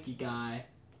and lanky guy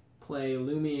play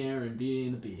Lumiere in Beauty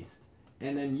and the Beast,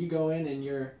 and then you go in and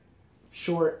you're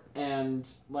short and,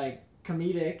 like,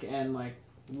 comedic and, like,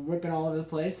 whipping all over the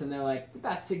place, and they're like,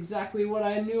 that's exactly what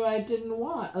I knew I didn't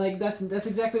want. Like, that's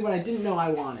exactly what I didn't know I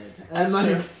wanted. And that's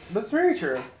true. That's very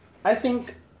true. I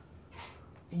think,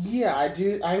 yeah,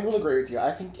 I will agree with you.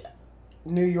 I think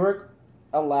New York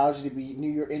allows you to be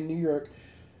in New York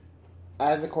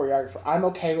as a choreographer. I'm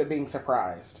okay with being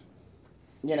surprised.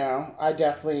 I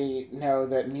definitely know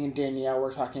that me and Danielle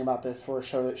were talking about this for a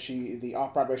show that the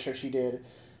off-Broadway show she did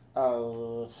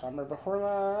summer before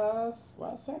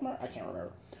last summer? I can't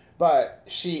remember. But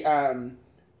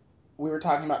we were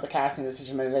talking about the casting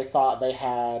decision, and they thought they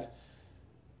had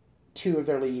 2 of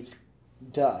their leads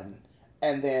done.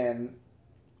 And then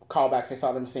callbacks, they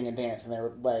saw them sing and dance, and they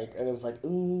were like, it was like,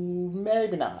 ooh,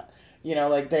 maybe not.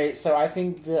 So I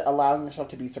think that allowing yourself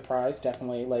to be surprised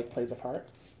definitely, like, plays a part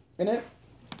in it.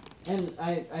 And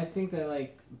I think that,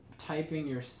 like, typing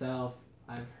yourself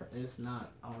is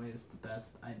not always the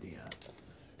best idea,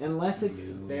 unless it's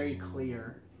very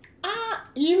clear.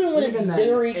 Even when it's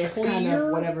very it's clear, kind of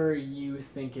whatever you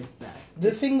think is best.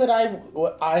 The thing that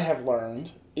what I have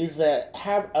learned is that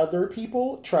have other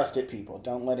people, trusted people.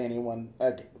 Don't let anyone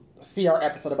see our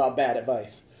episode about bad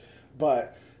advice,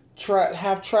 but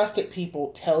have trusted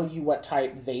people tell you what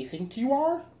type they think you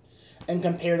are, and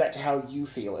compare that to how you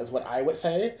feel. Is what I would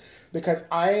say, because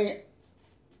I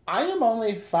am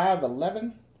only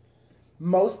 5'11".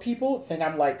 Most people think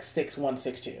I'm like 6'1",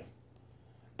 6'2".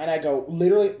 And I go,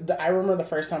 literally, I remember the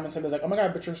first time when somebody was like, oh my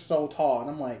God, but you're so tall. And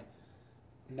I'm like,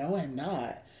 no, I'm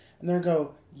not. And they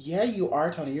go, yeah, you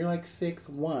are, Tony. You're like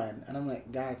 6'1". And I'm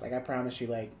like, guys, like, I promise you,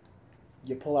 like,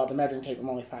 you pull out the measuring tape, I'm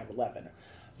only 5'11".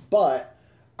 But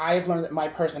I've learned that my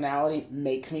personality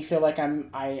makes me feel like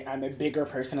I'm a bigger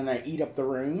person and I eat up the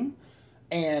room.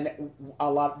 And a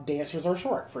lot of dancers are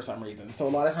short for some reason. So a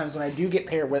lot of times when I do get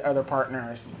paired with other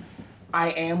partners, I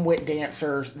am with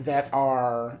dancers that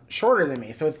are shorter than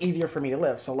me. So it's easier for me to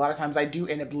lift. So a lot of times I do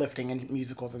end up lifting in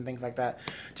musicals and things like that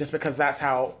just because that's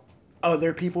how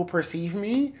other people perceive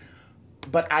me.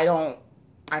 But I don't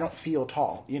feel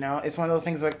tall, you know? It's one of those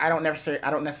things like I don't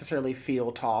necessarily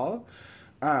feel tall.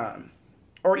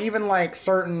 Or even like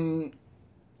certain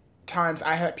times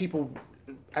I had people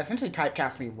essentially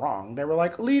typecast me wrong. They were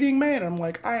like, leading man. I'm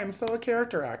like, I am so a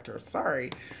character actor. Sorry.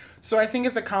 So I think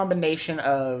it's a combination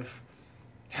of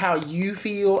how you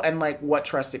feel and like what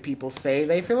trusted people say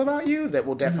they feel about you that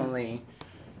will definitely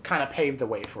kind of pave the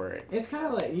way for it. It's kind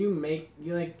of like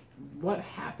what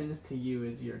happens to you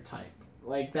is your type.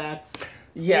 Like that's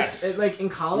yes. It's like in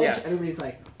college, yes. Everybody's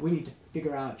like, we need to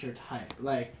figure out your type.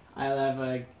 Like I have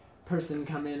a person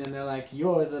come in and they're like,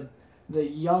 you're the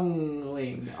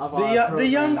youngling of our program. The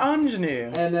young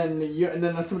ingenue. And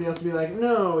then somebody else will be like,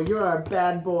 no, you're our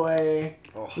bad boy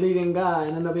leading guy.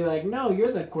 And then they'll be like, no,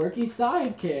 you're the quirky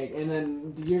sidekick. And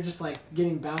then you're just like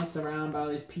getting bounced around by all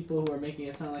these people who are making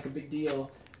it sound like a big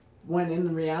deal. When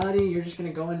in reality, you're just going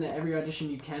to go into every audition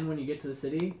you can when you get to the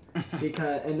city.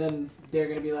 And then they're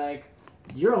going to be like,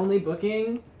 you're only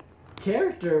booking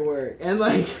character work. And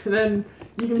like, then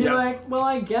you can be like, well,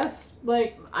 I guess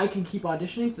like I can keep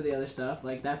auditioning for the other stuff.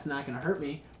 Like that's not going to hurt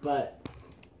me. But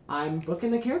I'm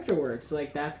booking the character work. So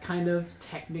like that's kind of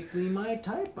technically my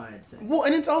type, I'd say. Well,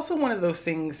 and it's also one of those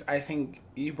things, I think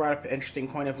you brought up an interesting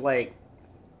point of like,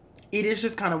 it is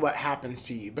just kind of what happens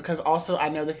to you. Because also I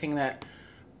know the thing that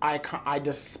I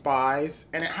despise,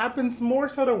 and it happens more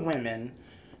so to women,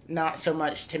 not so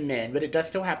much to men, but it does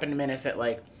still happen to men, is that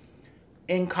like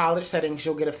in college settings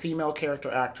you'll get a female character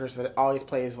actress that always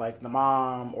plays like the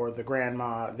mom or the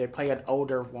grandma. They play an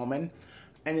older woman,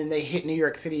 and then they hit New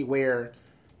York City where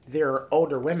there are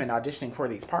older women auditioning for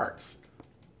these parts.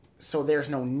 So there's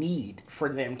no need for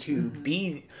them to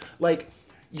be like,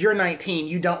 you're 19,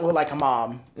 you don't look like a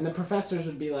mom. And the professors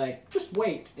would be like, just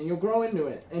wait, and you'll grow into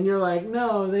it. And you're like,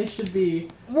 no, they should be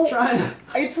trying to...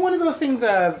 It's one of those things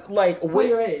of, like... Play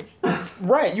your age.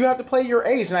 Right, you have to play your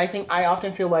age. And I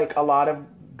often feel like a lot of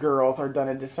girls are done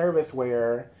a disservice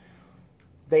where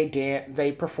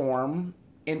they perform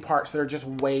in parts that are just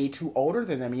way too older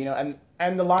than them, you know?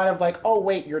 And the line of, like, oh,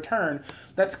 wait, your turn,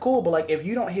 that's cool, but, like, if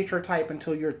you don't hit your type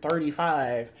until you're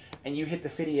 35 and you hit the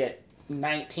city at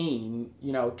 19,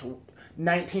 you know, to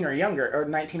 19 or younger, or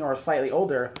 19 or slightly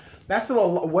older, that's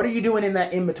still what are you doing in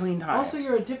that in-between time? Also,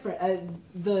 you're a different,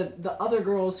 the other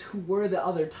girls who were the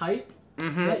other type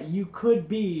that you could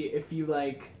be if you,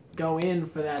 like, go in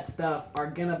for that stuff are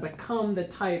gonna become the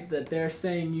type that they're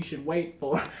saying you should wait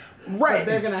for. Right. But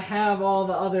they're gonna have all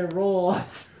the other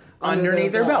roles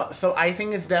underneath their belt. So I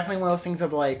think it's definitely one of those things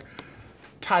of, like,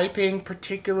 typing,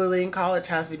 particularly in college,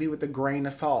 has to be with a grain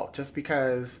of salt, just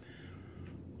because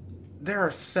there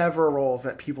are several roles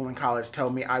that people in college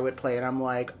told me I would play, and I'm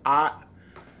like,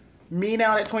 me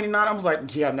now at 29, I was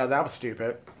like, yeah, no, that was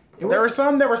stupid. There were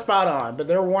some that were spot on, but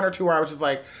there were one or two where I was just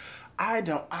like,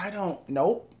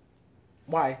 nope.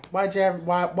 Why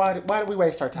did we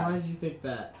waste our time? Why did you think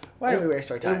that? Why did we waste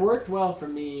our time? It worked well for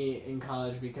me in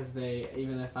college because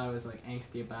even if I was like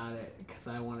angsty about it, because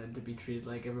I wanted to be treated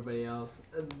like everybody else,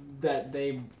 that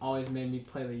they always made me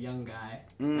play the young guy,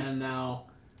 and now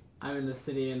I'm in the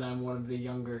city and I'm one of the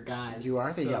younger guys. You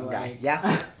are the young guy,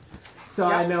 yeah. So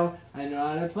yep. I know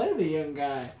how to play the young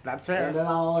guy. That's fair. And then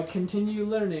I'll continue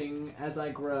learning as I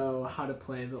grow how to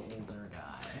play the older guy.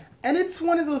 And it's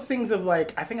one of those things of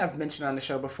like, I think I've mentioned on the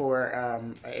show before,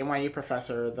 an NYU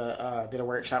professor that did a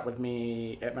workshop with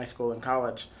me at my school in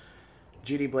college,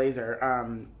 Judy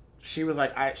Blazer. She was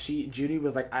like, Judy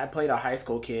was like, I played a high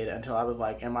school kid until I was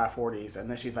like in my 40s, and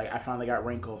then she's like, I finally got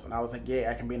wrinkles, and I was like, yeah,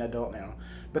 I can be an adult now,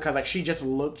 because like she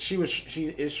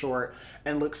is short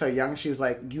and looks so young. She was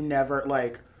like, you never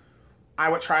like, I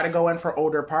would try to go in for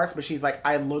older parts, but she's like,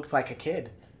 I looked like a kid.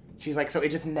 She's like, so it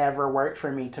just never worked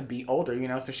for me to be older, you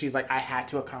know. So she's like, I had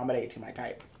to accommodate to my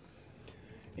type,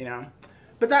 you know.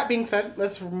 But that being said,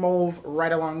 let's move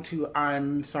right along to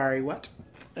I'm Sorry What.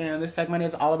 And this segment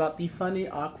is all about the funny,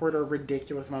 awkward, or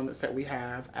ridiculous moments that we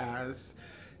have as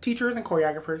teachers and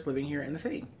choreographers living here in the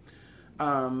city.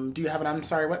 Do you have an I'm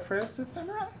Sorry What for us this time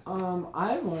around?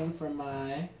 I have one from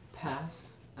my past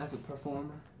as a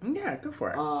performer. Yeah, go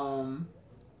for it.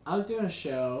 I was doing a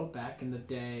show back in the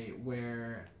day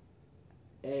where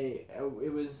there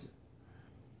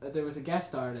was a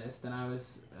guest artist, and I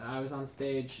was on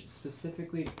stage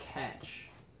specifically to catch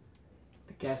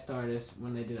the guest artist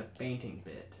when they did a fainting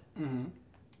bit. Mm-hmm.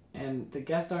 and the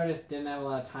guest artist didn't have a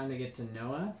lot of time to get to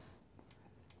know us.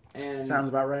 And Sounds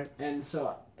about right. And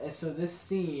so this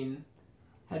scene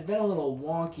had been a little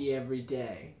wonky every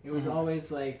day. It was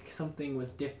always like something was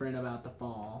different about the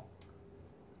fall.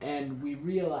 And we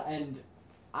realized,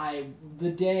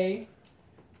 the day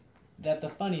that the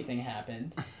funny thing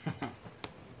happened,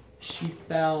 she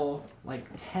fell like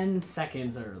 10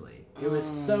 seconds early. It was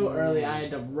so early, I had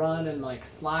to run and like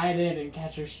slide in and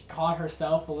catch her. She caught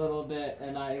herself a little bit,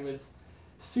 and it was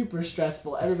super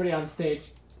stressful. Everybody on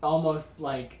stage almost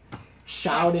like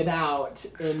shouted out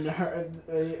in her.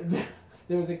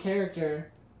 There was a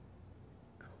character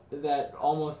that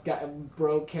almost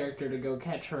broke character to go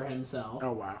catch her himself.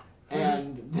 Oh, wow.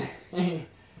 And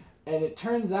it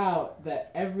turns out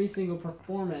that every single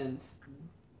performance,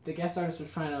 the guest artist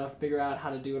was trying to figure out how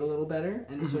to do it a little better,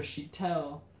 and so she'd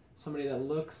tell somebody that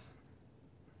looks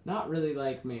not really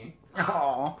like me,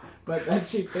 Aww. but that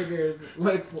she figures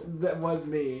that was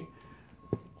me,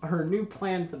 her new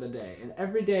plan for the day. And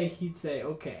every day he'd say,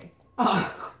 okay.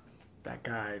 That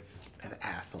guy's an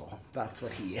asshole. That's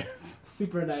what he is.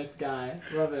 Super nice guy.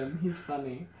 Love him. He's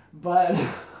funny. But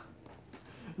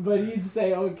he'd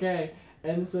say, okay.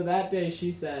 And so that day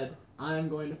she said, I'm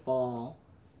going to fall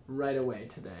right away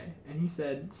today. And he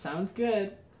said, sounds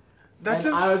good. That's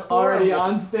and just I was already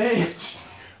on stage.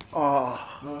 Oh.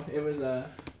 Well, it was I was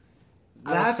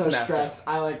That's so messed stressed.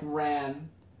 I like ran.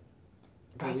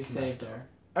 But we That's saved messed her.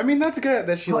 I mean, that's good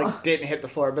that she like didn't hit the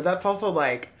floor, but that's also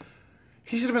like,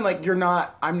 he should have been like,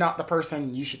 I'm not the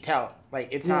person you should tell. Like,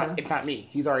 it's not me.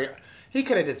 He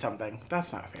could have did something.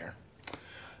 That's not fair.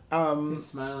 He's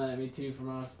smiling at me too from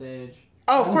off stage.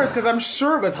 Oh, of course, because I'm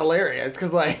sure it was hilarious,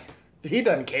 because like, he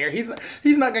doesn't care. He's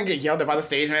not going to get yelled at by the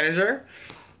stage manager.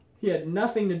 He had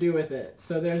nothing to do with it,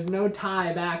 so there's no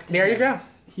tie back to him. There you go.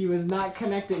 He was not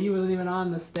connected. He wasn't even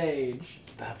on the stage.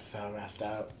 That's so messed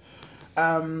up.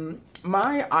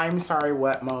 My I'm sorry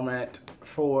what moment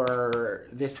for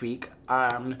this week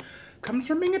comes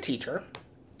from being a teacher.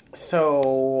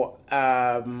 So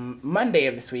Monday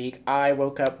of this week, I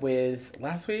woke up with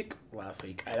last week.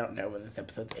 I don't know when this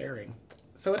episode's airing,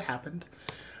 so it happened.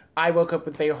 I woke up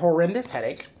with a horrendous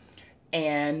headache.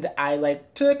 And I,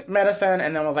 like, took medicine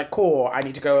and then was like, cool, I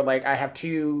need to go, like, I have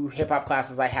 2 hip-hop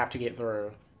classes I have to get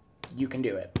through. You can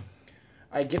do it.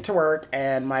 I get to work,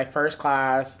 and my first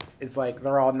class is, like,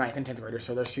 they're all 9th and 10th graders,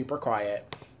 so they're super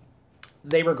quiet.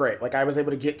 They were great. Like, I was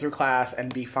able to get through class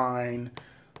and be fine.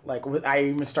 Like, I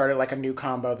even started, like, a new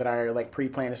combo that I, like,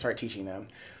 pre-planned to start teaching them.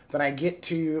 Then I get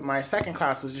to my second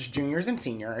class, was just juniors and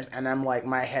seniors, and I'm, like,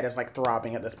 my head is, like,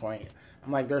 throbbing at this point.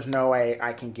 I'm like, there's no way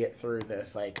I can get through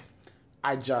this, like...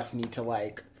 I just need to,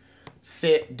 like,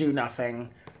 sit, do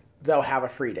nothing. They'll have a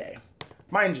free day.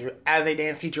 Mind you, as a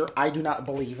dance teacher, I do not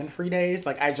believe in free days.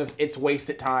 Like, it's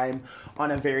wasted time on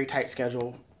a very tight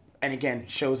schedule. And again,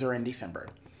 shows are in December.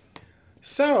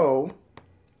 So,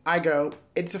 I go,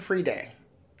 it's a free day.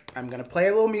 I'm going to play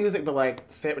a little music, but, like,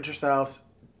 sit with yourselves,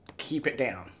 keep it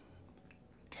down.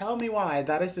 Tell me why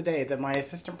that is the day that my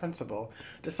assistant principal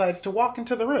decides to walk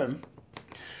into the room.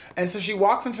 And so she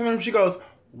walks into the room, she goes...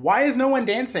 Why is no one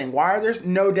dancing? Why are there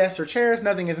no desks or chairs?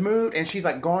 Nothing is moved. And she's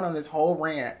like going on this whole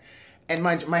rant. And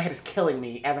my head is killing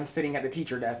me as I'm sitting at the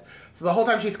teacher desk. So the whole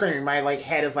time she's screaming, my like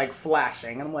head is like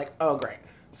flashing. And I'm like, oh, great.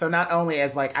 So not only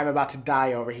as like I'm about to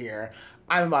die over here,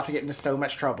 I'm about to get into so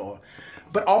much trouble.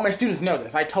 But all my students know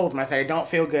this. I told them, I said, I don't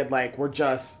feel good. Like, we're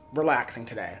just relaxing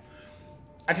today.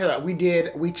 I tell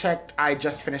you what, I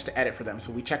just finished the edit for them.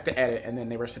 So we checked the edit and then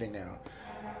they were sitting down.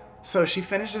 So she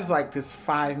finishes, like, this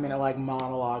 5-minute, like,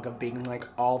 monologue of being, like,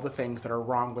 all the things that are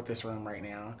wrong with this room right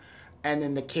now. And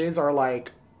then the kids are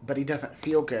like, but he doesn't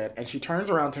feel good. And she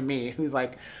turns around to me, who's,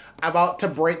 like, about to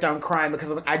break down crying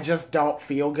because I just don't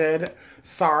feel good.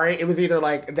 Sorry. It was either,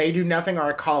 like, they do nothing or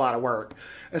I call out of work.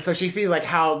 And so she sees, like,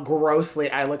 how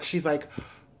grossly I look. She's like,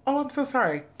 oh, I'm so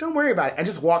sorry. Don't worry about it. And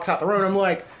just walks out the room. And I'm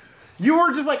like, you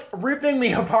were just, like, ripping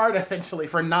me apart, essentially,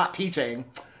 for not teaching.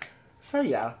 So,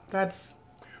 yeah,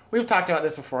 we've talked about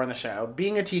this before on the show.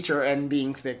 Being a teacher and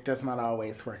being sick does not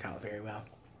always work out very well.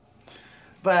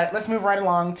 But let's move right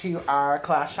along to our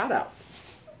class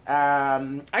shout-outs.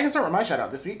 I can start with my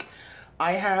shout-out this week.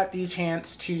 I had the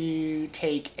chance to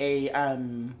take a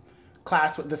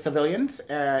class with the Civilians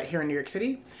here in New York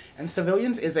City. And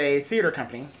Civilians is a theater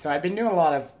company. So I've been doing a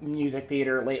lot of music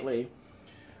theater lately.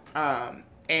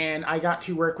 And I got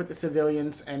to work with the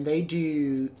Civilians, and they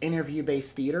do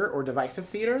interview-based theater or divisive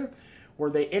theater, where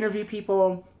they interview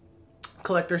people,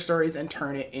 collect their stories, and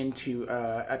turn it into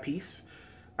a piece.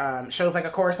 Shows like A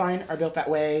Chorus Line are built that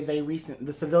way.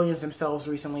 The Civilians themselves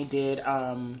recently did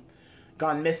Gone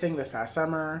Missing this past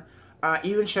summer.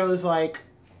 Even shows like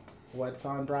What's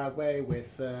on Broadway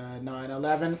with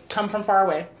 9/11, Come From Far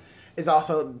Away, is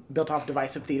also built off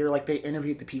Divisive Theater. Like, they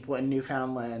interviewed the people in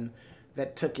Newfoundland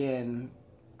that took in,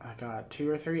 2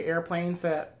 or 3 airplanes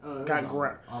that got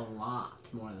a lot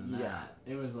more than that. Yeah.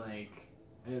 It was like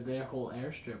their whole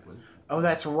airstrip was. Oh,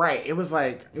 that's right. It was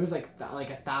like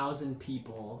 1,000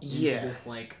 people into Yeah. this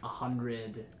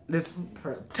 100. this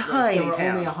There were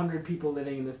town. only 100 people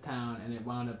living in this town, and it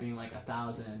wound up being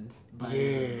 1,000 by the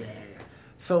end of the day.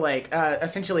 So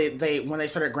essentially when they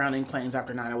started grounding planes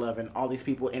after 9/11, all these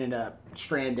people ended up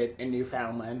stranded in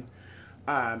Newfoundland.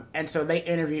 And so they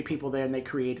interviewed people there, and they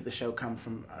created the show Come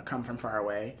From Far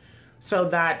Away. So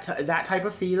that type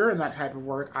of theater and that type of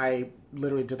work, I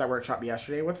literally did that workshop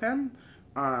yesterday with him.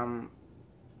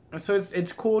 So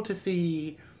it's cool to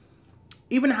see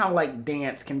even how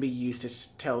dance can be used to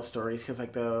tell stories, because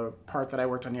the part that I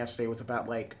worked on yesterday was about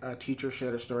a teacher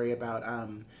shared a story about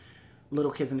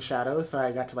little kids in shadows, so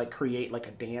I got to create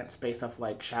a dance based off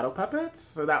shadow puppets,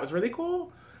 so that was really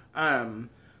cool.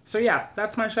 So yeah,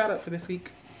 that's my shout out for this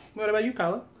week. What about you,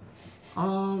 Colin?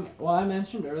 Well, I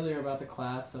mentioned earlier about the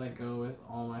class that I go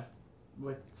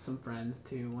with some friends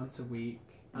to once a week.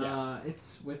 Yeah.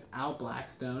 It's with Al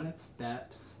Blackstone at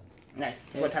Steps.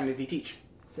 Nice. What time does he teach?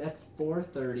 It's at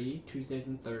 4:30 Tuesdays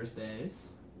and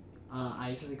Thursdays. I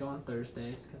usually go on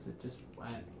Thursdays because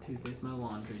Tuesday's my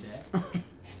laundry day.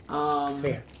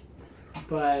 Fair.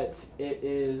 But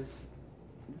it's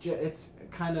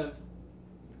kind of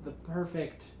the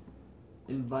perfect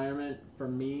environment for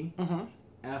me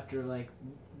after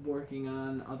working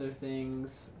on other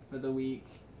things for the week.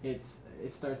 It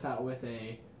starts out with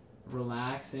a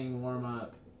relaxing warm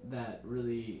up that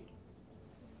really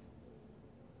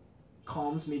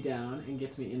calms me down and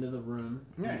gets me into the room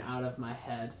and out of my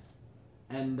head,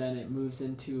 and then it moves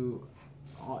into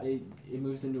a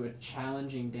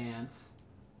challenging dance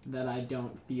that I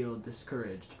don't feel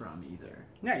discouraged from either.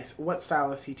 Nice. What style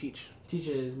does he teach? He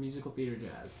teaches musical theater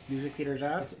jazz. Music theater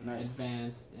jazz? It's Nice.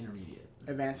 Advanced intermediate.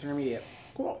 Advanced intermediate.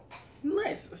 Cool.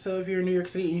 Nice. So if you're in New York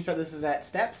City and you said this is at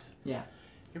Steps, Yeah.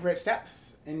 if you're at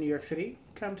Steps in New York City,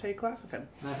 come take class with him.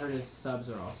 And I've heard his subs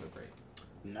are also great.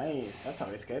 Nice. That's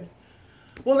always good.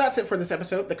 Well, that's it for this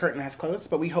episode. The curtain has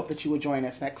closed, but we hope that you will join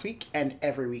us next week and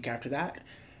every week after that.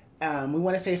 We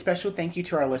want to say a special thank you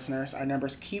to our listeners. Our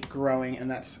numbers keep growing, and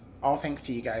that's all thanks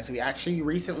to you guys. We actually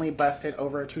recently busted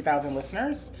over 2,000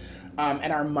 listeners,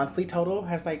 and our monthly total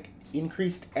has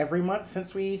increased every month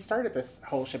since we started this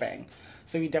whole shebang.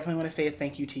 So we definitely want to say a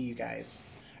thank you to you guys.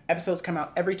 Episodes come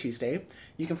out every Tuesday.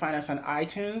 You can find us on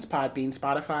iTunes, Podbean,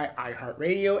 Spotify,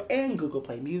 iHeartRadio, and Google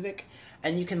Play Music.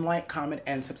 And you can comment,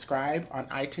 and subscribe on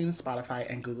iTunes, Spotify,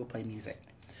 and Google Play Music.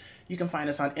 You can find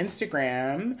us on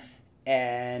Instagram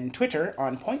and Twitter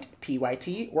on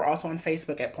PointPYT. We're also on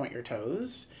Facebook at Point Your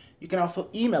Toes. You can also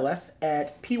email us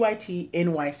at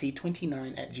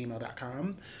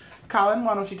pytnyc29@gmail.com. Colin,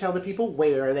 why don't you tell the people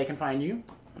where they can find you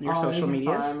on your social You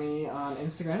medias? can find me on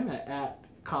Instagram at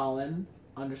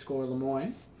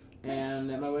Colin_Lemoyne,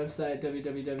 and at my website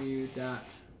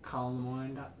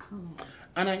www.colinlemoyne.com.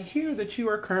 And I hear that you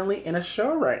are currently in a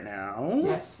show right now.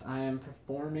 Yes, I am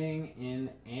performing in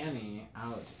Annie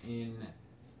out in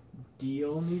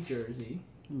Deal, New Jersey.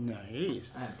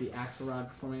 Nice. At the Axelrod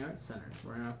Performing Arts Center.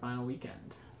 We're in our final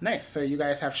weekend. Nice. So you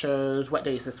guys have shows what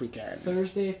days this weekend?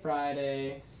 Thursday,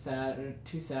 Friday,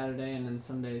 Saturday, and then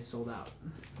Sundays sold out.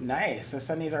 Nice. So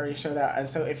Sunday's already showed out. And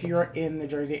so if you're in the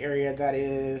Jersey area, that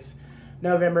is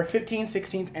November 15th,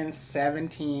 16th, and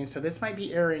 17th. So this might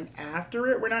be airing after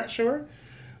it. We're not sure.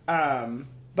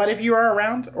 But if you are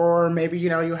around, or maybe, you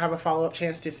have a follow-up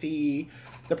chance to see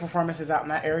the performances out in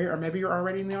that area, or maybe you're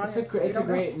already in the audience. It's a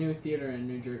great new theater in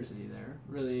New Jersey. They're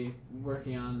really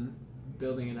working on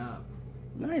building it up.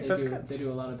 Nice, that's good. They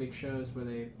do a lot of big shows where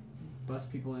they bus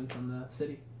people in from the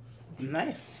city.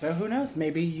 Nice. So who knows?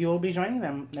 Maybe you'll be joining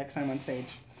them next time on stage.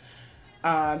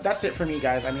 That's it for me,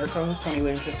 guys. I'm your co-host, Tony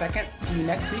Williams II. See you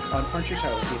next week on Punch Your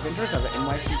Toes, the adventures of the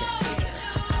NYC Dance.